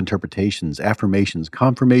 subjective interpretations, affirmations,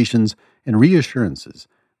 confirmations, and reassurances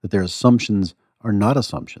that their assumptions are not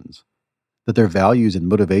assumptions, that their values and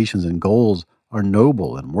motivations and goals are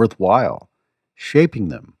noble and worthwhile, shaping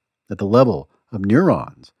them at the level of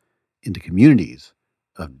neurons into communities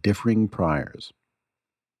of differing priors.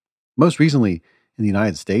 Most recently, in the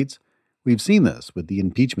United States, we've seen this with the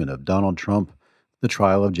impeachment of Donald Trump, the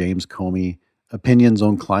trial of James Comey, opinions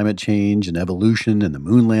on climate change and evolution and the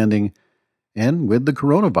moon landing, and with the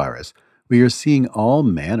coronavirus, we are seeing all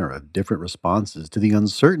manner of different responses to the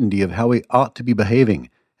uncertainty of how we ought to be behaving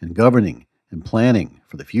and governing and planning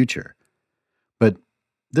for the future. But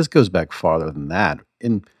this goes back farther than that.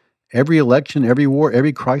 In every election, every war,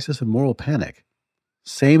 every crisis and moral panic,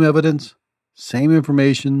 same evidence, same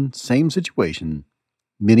information, same situation,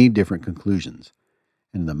 many different conclusions.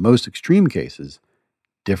 And in the most extreme cases,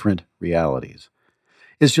 different realities.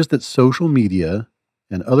 It's just that social media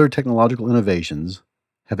and other technological innovations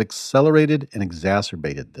have accelerated and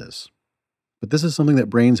exacerbated this. But this is something that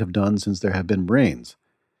brains have done since there have been brains.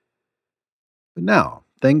 But now,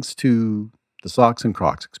 thanks to the Socks and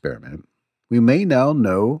Crocs experiment, we may now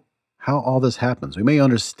know how all this happens. We may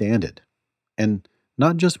understand it. And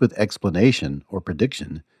not just with explanation or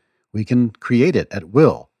prediction, we can create it at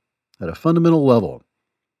will, at a fundamental level.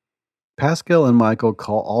 Pascal and Michael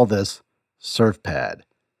call all this SURFPAD,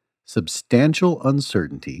 substantial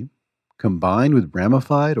uncertainty combined with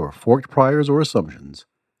ramified or forked priors or assumptions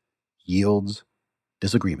yields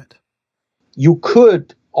disagreement. You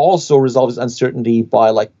could also resolve this uncertainty by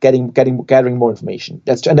like gathering more information.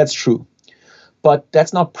 That's true. But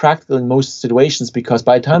that's not practical in most situations, because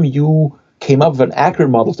by the time you came up with an accurate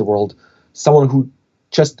model of the world, someone who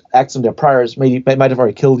just acts on their priors might have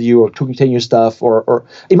already killed you or taken your stuff, or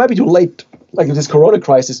it might be too late. Like in this corona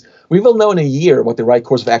crisis, we will know in a year what the right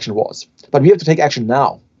course of action was, but we have to take action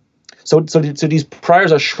now. So these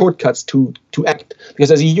priors are shortcuts to act, because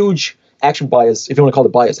there's a huge action bias, if you want to call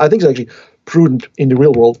it bias. I think it's actually prudent in the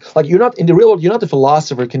real world. Like you're not the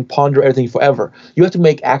philosopher who can ponder everything forever. You have to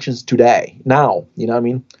make actions today, now. You know what I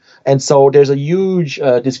mean? And so there's a huge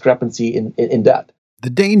discrepancy in that. The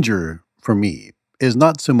danger for me is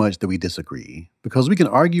not so much that we disagree, because we can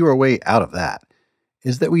argue our way out of that,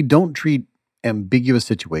 is that we don't treat ambiguous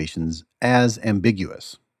situations as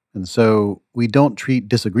ambiguous. And so we don't treat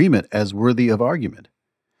disagreement as worthy of argument.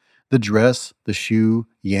 The dress, the shoe,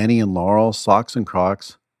 Yanny and Laurel, Socks and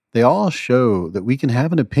Crocs, they all show that we can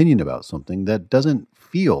have an opinion about something that doesn't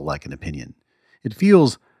feel like an opinion. It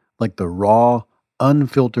feels like the raw,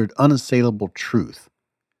 unfiltered, unassailable truth.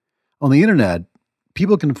 On the internet,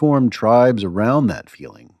 people can form tribes around that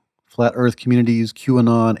feeling. Flat Earth communities,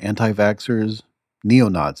 QAnon, anti-vaxxers,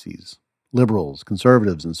 neo-Nazis, liberals,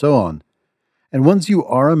 conservatives, and so on. And once you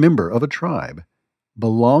are a member of a tribe,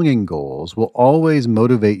 belonging goals will always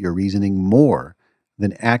motivate your reasoning more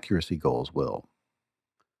than accuracy goals will.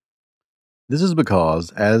 This is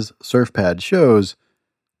because, as SURFPAD shows,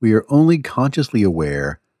 we are only consciously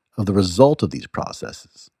aware of the result of these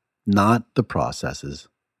processes, not the processes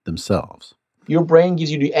themselves. Your brain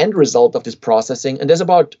gives you the end result of this processing, and there's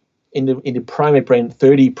about, in the primate brain,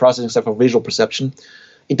 30 processing steps for visual perception.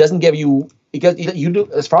 It doesn't give you, because you do,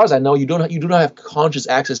 as far as I know, you do not have conscious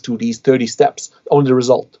access to these 30 steps, only the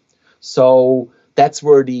result. So that's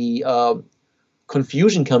where the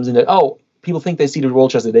confusion comes in, that, people think they see the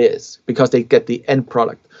world as it is because they get the end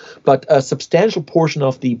product. But a substantial portion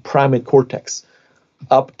of the primate cortex,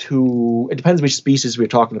 up to, it depends which species we're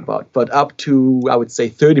talking about, but up to, I would say,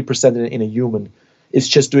 30% in a human, is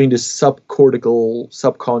just doing this subconscious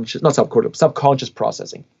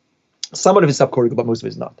processing. Some of it is subcortical, but most of it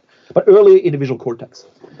is not. But early in the visual cortex.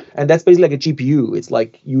 And that's basically like a GPU. It's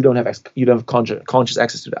like you don't have conscious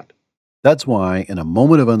access to that. That's why, in a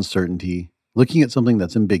moment of uncertainty, looking at something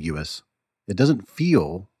that's ambiguous, it doesn't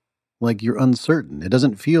feel like you're uncertain. It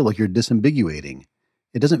doesn't feel like you're disambiguating.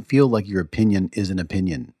 It doesn't feel like your opinion is an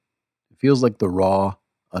opinion. It feels like the raw,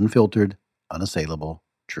 unfiltered, unassailable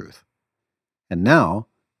truth. And now,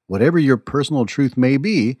 whatever your personal truth may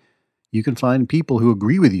be, you can find people who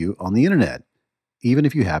agree with you on the internet, even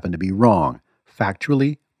if you happen to be wrong,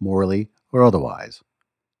 factually, morally, or otherwise.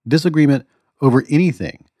 Disagreement over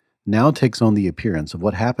anything now takes on the appearance of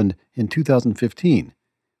what happened in 2015,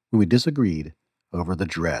 when we disagreed over the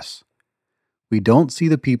dress. We don't see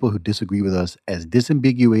the people who disagree with us as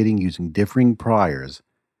disambiguating using differing priors.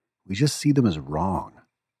 We just see them as wrong,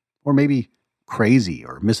 or maybe crazy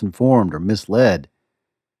or misinformed or misled.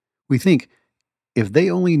 We think if they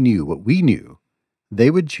only knew what we knew, they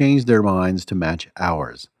would change their minds to match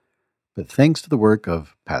ours. But thanks to the work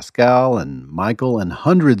of Pascal and Michael and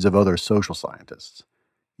hundreds of other social scientists,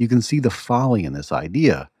 you can see the folly in this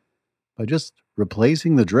idea by just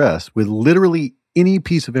replacing the dress with literally any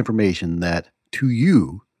piece of information that, to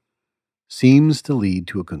you, seems to lead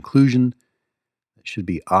to a conclusion that should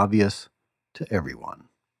be obvious to everyone.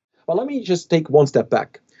 Well, let me just take one step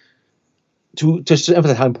back to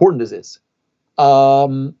emphasize how important this is.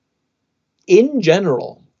 In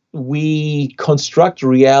general, we construct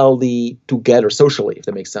reality together socially, if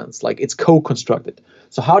that makes sense. Like, it's co-constructed.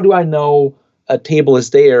 So how do I know a table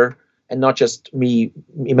is there and not just me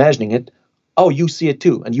imagining it? Oh, you see it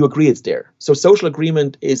too, and you agree it's there. So social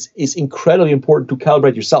agreement is incredibly important to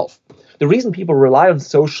calibrate yourself. the reason people rely on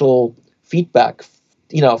social feedback,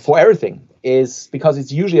 for everything is because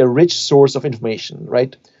it's usually a rich source of information,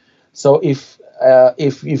 right? So if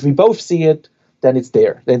we both see it, then it's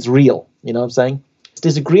there, then it's real. You know what I'm saying?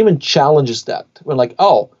 Disagreement challenges that. We're like,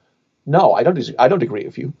 oh, no, I don't agree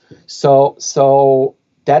with you. So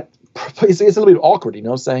that it's a little bit awkward. You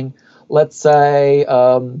know what I'm saying? Let's say,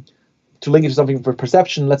 to link it to something for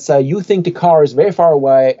perception, let's say you think the car is very far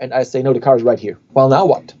away, and I say, no, the car is right here. Well, now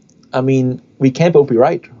what? I mean, we can't both be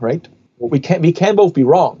right? We can't both be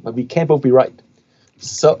wrong, but we can't both be right.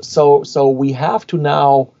 So we have to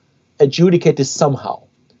now adjudicate this somehow.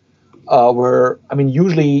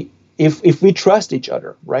 Usually if we trust each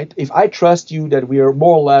other, right? If I trust you that we are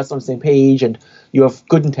more or less on the same page and you have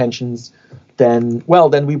good intentions, then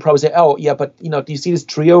we probably say, oh yeah, but do you see this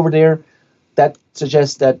tree over there? That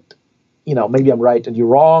suggests that, maybe I'm right and you're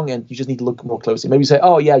wrong, and you just need to look more closely. Maybe you say,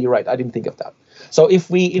 oh yeah, you're right, I didn't think of that. So if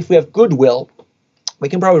we have goodwill, we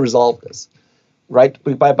can probably resolve this, right?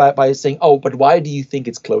 By saying, oh, but why do you think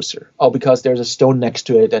it's closer? Oh, because there's a stone next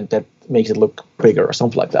to it and that makes it look bigger or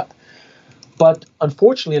something like that. But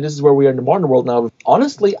unfortunately, and this is where we are in the modern world now,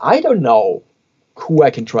 honestly, I don't know who I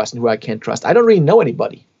can trust and who I can't trust. I don't really know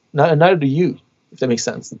anybody. Neither do you, if that makes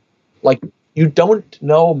sense. Like, you don't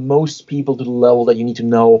know most people to the level that you need to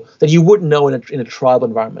know, that you would know in a tribal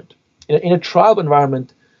environment. In a tribal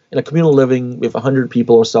environment, in a communal living with 100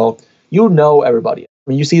 people or so, you know everybody. I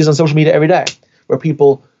mean, you see this on social media every day, where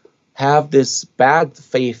people have this bad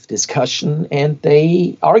faith discussion and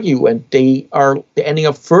they argue and they're ending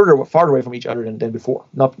up farther away from each other than before,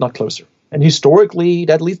 not closer. And historically,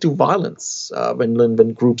 that leads to violence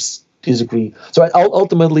when groups disagree. So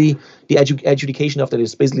ultimately, the adjudication of that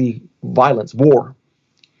is basically violence, war.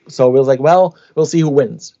 So it was like, well, we'll see who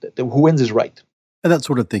wins. Who wins is right. And that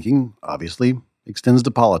sort of thinking, obviously, extends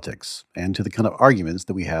to politics and to the kind of arguments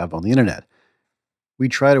that we have on the internet. We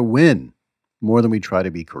try to win more than we try to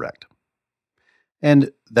be correct.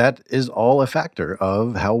 And that is all a factor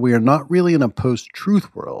of how we are not really in a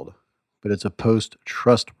post-truth world, but it's a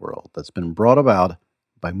post-trust world that's been brought about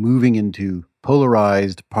by moving into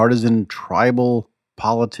polarized, partisan, tribal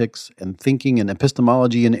politics and thinking and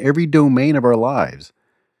epistemology in every domain of our lives,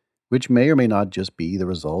 which may or may not just be the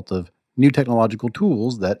result of new technological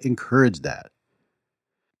tools that encourage that.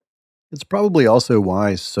 It's probably also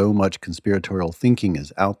why so much conspiratorial thinking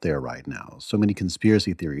is out there right now. So many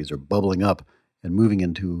conspiracy theories are bubbling up and moving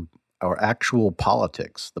into our actual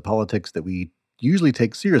politics. The politics that we usually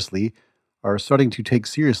take seriously are starting to take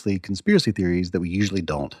seriously conspiracy theories that we usually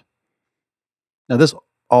don't. Now, this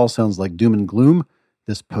all sounds like doom and gloom,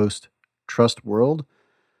 this post-trust world,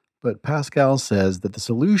 but Pascal says that the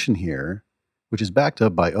solution here, which is backed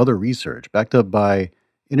up by other research, backed up by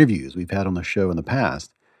interviews we've had on the show in the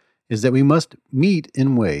past, is that we must meet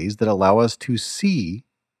in ways that allow us to see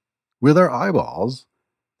with our eyeballs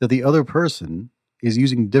that the other person is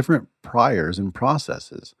using different priors and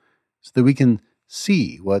processes so that we can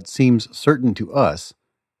see what seems certain to us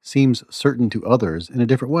seems certain to others in a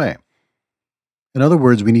different way. In other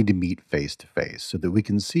words, we need to meet face to face so that we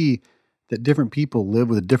can see that different people live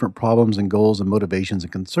with different problems and goals and motivations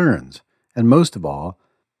and concerns. And most of all,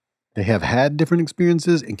 they have had different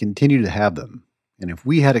experiences and continue to have them. And if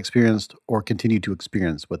we had experienced or continue to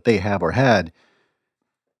experience what they have or had,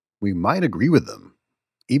 we might agree with them,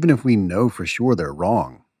 even if we know for sure they're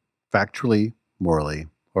wrong, factually, morally,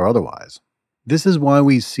 or otherwise. This is why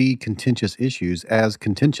we see contentious issues as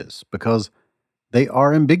contentious, because they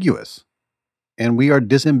are ambiguous, and we are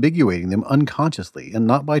disambiguating them unconsciously and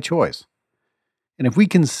not by choice. And if we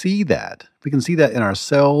can see that, in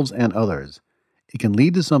ourselves and others, it can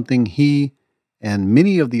lead to something he and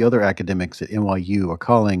many of the other academics at NYU are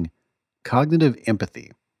calling cognitive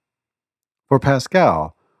empathy. For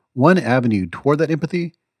Pascal, one avenue toward that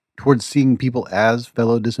empathy, towards seeing people as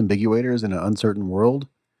fellow disambiguators in an uncertain world,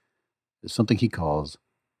 is something he calls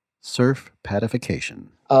surf-padification.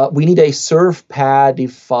 We need a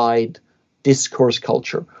surf-padified discourse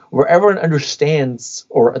culture where everyone understands,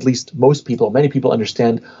 or at least many people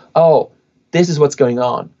understand, oh, this is what's going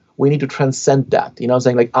on. We need to transcend that. You know what I'm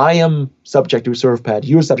saying? Like, I am subject to a surf-pad,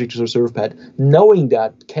 you're subject to a surf-pad. Knowing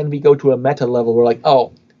that, can we go to a meta level where, like,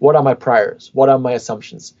 oh, what are my priors? What are my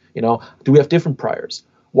assumptions? Do we have different priors?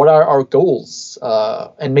 What are our goals?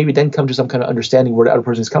 And maybe then come to some kind of understanding where the other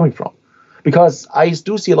person is coming from. Because I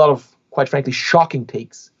do see a lot of, quite frankly, shocking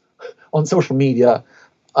takes on social media.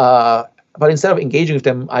 But instead of engaging with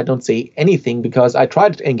them, I don't say anything because I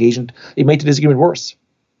tried to engage and it made the disagreement worse.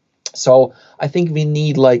 So I think we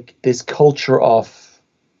need like this culture of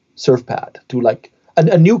surf-pad to like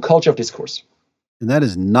a new culture of discourse. And that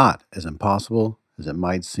is not as impossible as it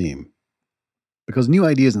might seem. Because new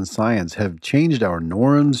ideas in science have changed our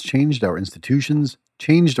norms, changed our institutions,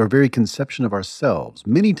 changed our very conception of ourselves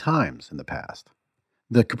many times in the past.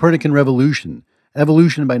 The Copernican revolution,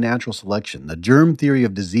 evolution by natural selection, the germ theory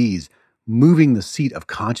of disease, moving the seat of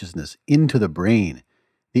consciousness into the brain,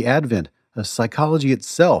 the advent of psychology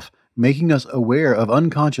itself, making us aware of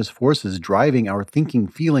unconscious forces driving our thinking,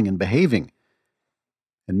 feeling, and behaving.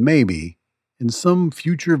 And maybe, in some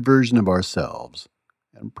future version of ourselves,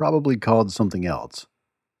 and probably called something else,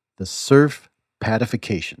 the surf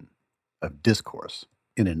patification of discourse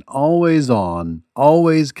in an always on,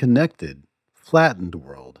 always connected, flattened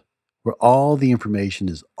world where all the information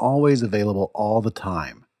is always available all the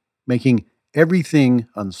time, making everything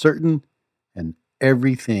uncertain and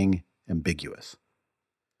everything ambiguous.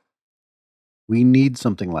 We need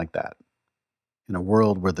something like that in a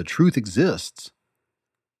world where the truth exists,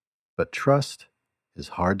 but trust is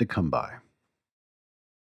hard to come by.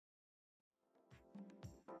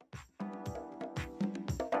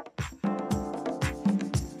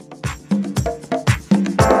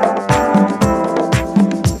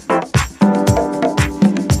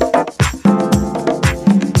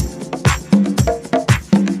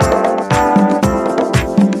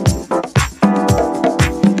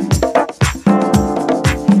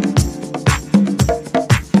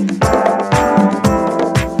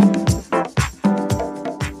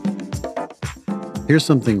 Here's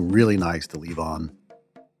something really nice to leave on.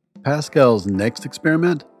 Pascal's next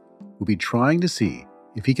experiment will be trying to see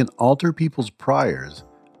if he can alter people's priors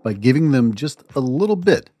by giving them just a little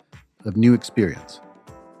bit of new experience.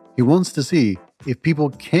 He wants to see if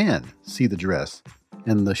people can see the dress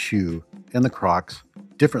and the shoe and the Crocs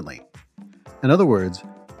differently. In other words,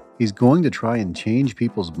 he's going to try and change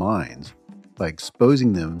people's minds by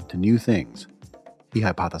exposing them to new things. He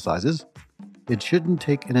hypothesizes it shouldn't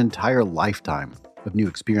take an entire lifetime of new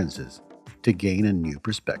experiences to gain a new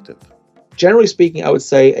perspective. Generally speaking, I would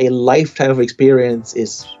say a lifetime of experience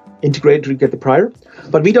is integrated to get the prior,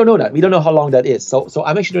 but we don't know that. We don't know how long that is. So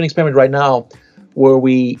I'm actually doing an experiment right now where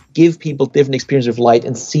we give people different experiences of light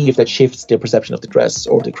and see if that shifts their perception of the dress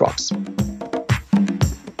or the Crocs.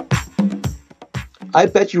 I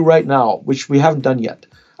bet you right now, which we haven't done yet,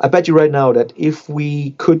 I bet you right now that if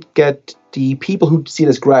we could get the people who see it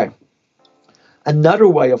as gray another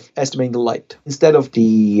way of estimating the light instead of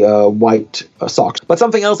the white socks, but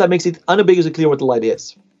something else that makes it unambiguously clear what the light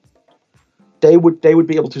is, they would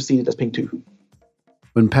be able to see it as pink too.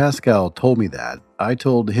 When Pascal told me that, I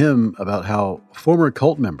told him about how former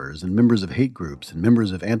cult members and members of hate groups and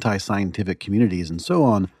members of anti-scientific communities and so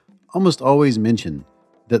on almost always mention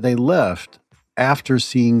that they left after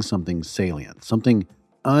seeing something salient, something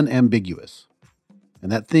unambiguous.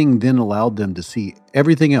 And that thing then allowed them to see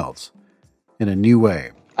everything else in a new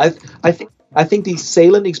way. I think the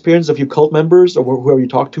salient experience of your cult members or whoever you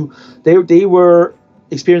talk to, they were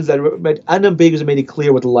experiences that made unambiguously made it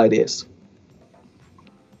clear what the light is.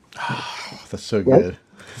 That's so good.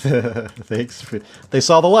 Thanks. They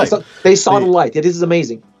saw the light. They saw the light. Yeah, this is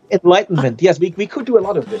amazing. Enlightenment. Yes, we could do a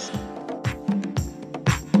lot of this.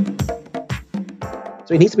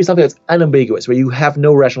 So it needs to be something that's unambiguous, where you have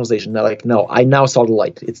no rationalization. Now, like, no, I now saw the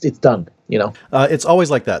light. It's done. You know. It's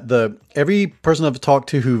always like that. Every person I've talked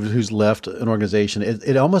to who's left an organization,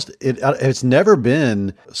 it's never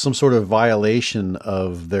been some sort of violation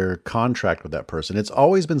of their contract with that person. It's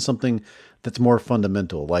always been something that's more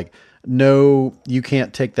fundamental. Like, no, you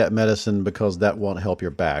can't take that medicine because that won't help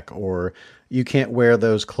your back, or you can't wear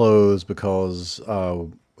those clothes because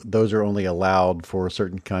those are only allowed for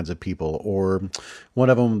certain kinds of people. Or one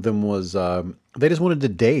of them was they just wanted to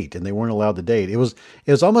date and they weren't allowed to date. It was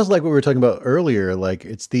almost like what we were talking about earlier. Like,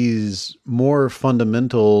 it's these more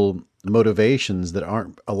fundamental motivations that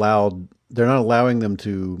aren't allowed. They're not allowing them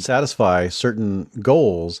to satisfy certain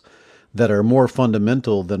goals that are more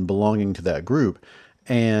fundamental than belonging to that group.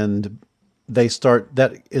 And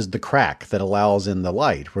that is the crack that allows in the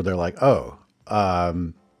light, where they're like,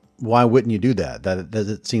 why wouldn't you do that? That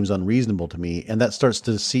it seems unreasonable to me. And they start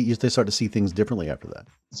to see things differently after that.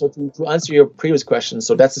 So to answer your previous question,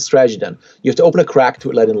 so that's the strategy then. You have to open a crack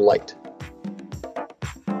to let in the light.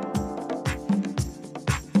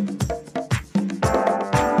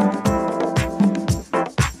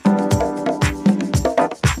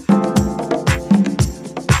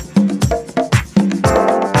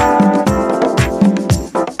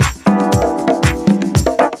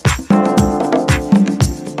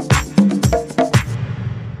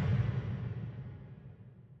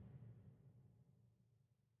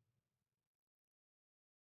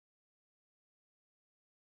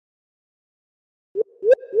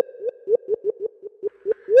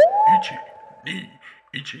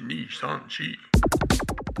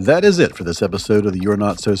 That is it for this episode of the You're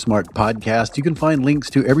Not So Smart podcast. You can find links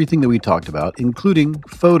to everything that we talked about, including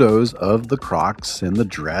photos of the Crocs and the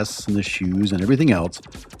dress and the shoes and everything else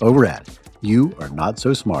over at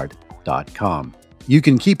youarenotsosmart.com. You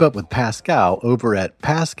can keep up with Pascal over at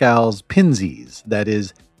Pascal's Pinsies. That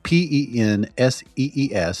is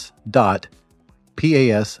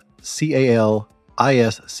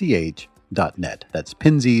PENSEES.PASCALISCH.net. That's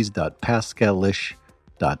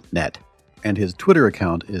pinsies.pascalish.net. And his Twitter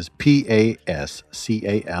account is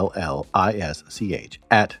PASCALLISCH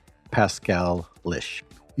at PascalLish.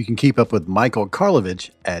 You can keep up with Michael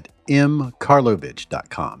Karlovich at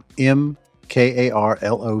mkarlovich.com.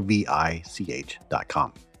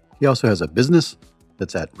 MKARLOVICH.com. He also has a business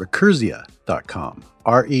that's at recursia.com.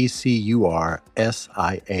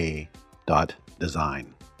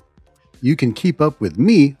 RECURSIA.design. You can keep up with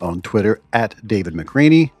me on Twitter at David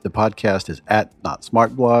McRaney. The podcast is at Not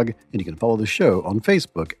Smart Blog, and you can follow the show on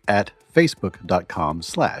Facebook at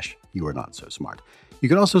facebook.com/YouAreNotSoSmart. You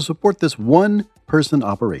can also support this one-person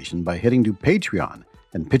operation by heading to Patreon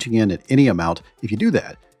and pitching in at any amount. If you do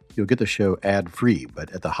that, you'll get the show ad-free,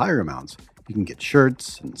 but at the higher amounts, you can get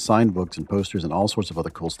shirts and signed books and posters and all sorts of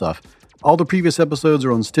other cool stuff. All the previous episodes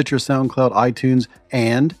are on Stitcher, SoundCloud, iTunes,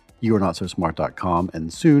 and YouAreNotSoSmart.com,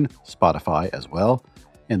 and soon Spotify as well.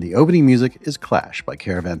 And the opening music is Clash by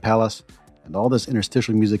Caravan Palace, and all this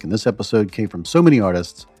interstitial music in this episode came from so many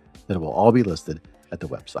artists that it will all be listed at the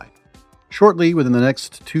website. Shortly, within the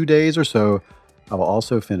next 2 days or so, I will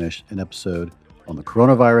also finish an episode on the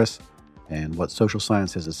coronavirus and what social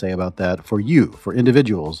science has to say about that for you, for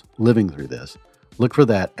individuals living through this. Look for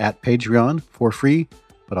that at Patreon for free,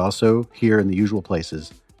 but also here in the usual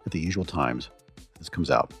places at the usual times this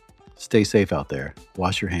comes out. Stay safe out there.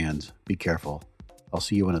 Wash your hands. Be careful. I'll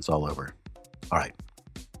see you when it's all over. All right.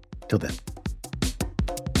 Till then.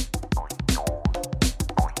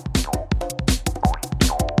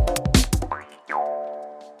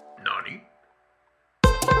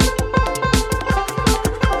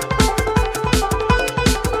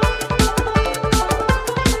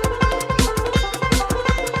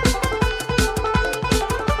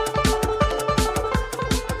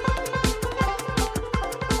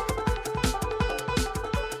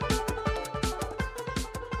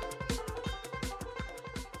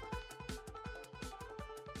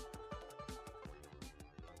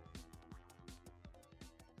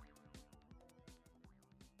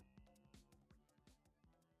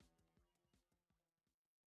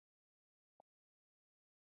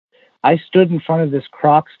 I stood in front of this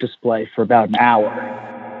Crocs display for about an hour.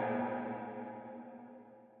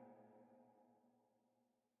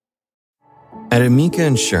 At Amica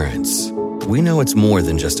Insurance, we know it's more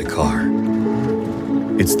than just a car.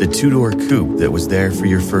 It's the two-door coupe that was there for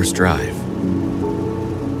your first drive,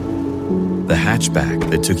 the hatchback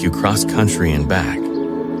that took you cross-country and back,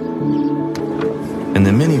 and the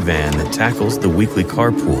minivan that tackles the weekly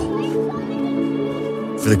carpool.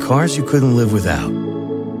 For the cars you couldn't live without,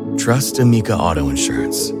 trust Amica Auto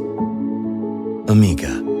Insurance.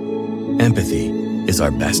 Amica. Empathy is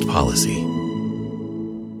our best policy.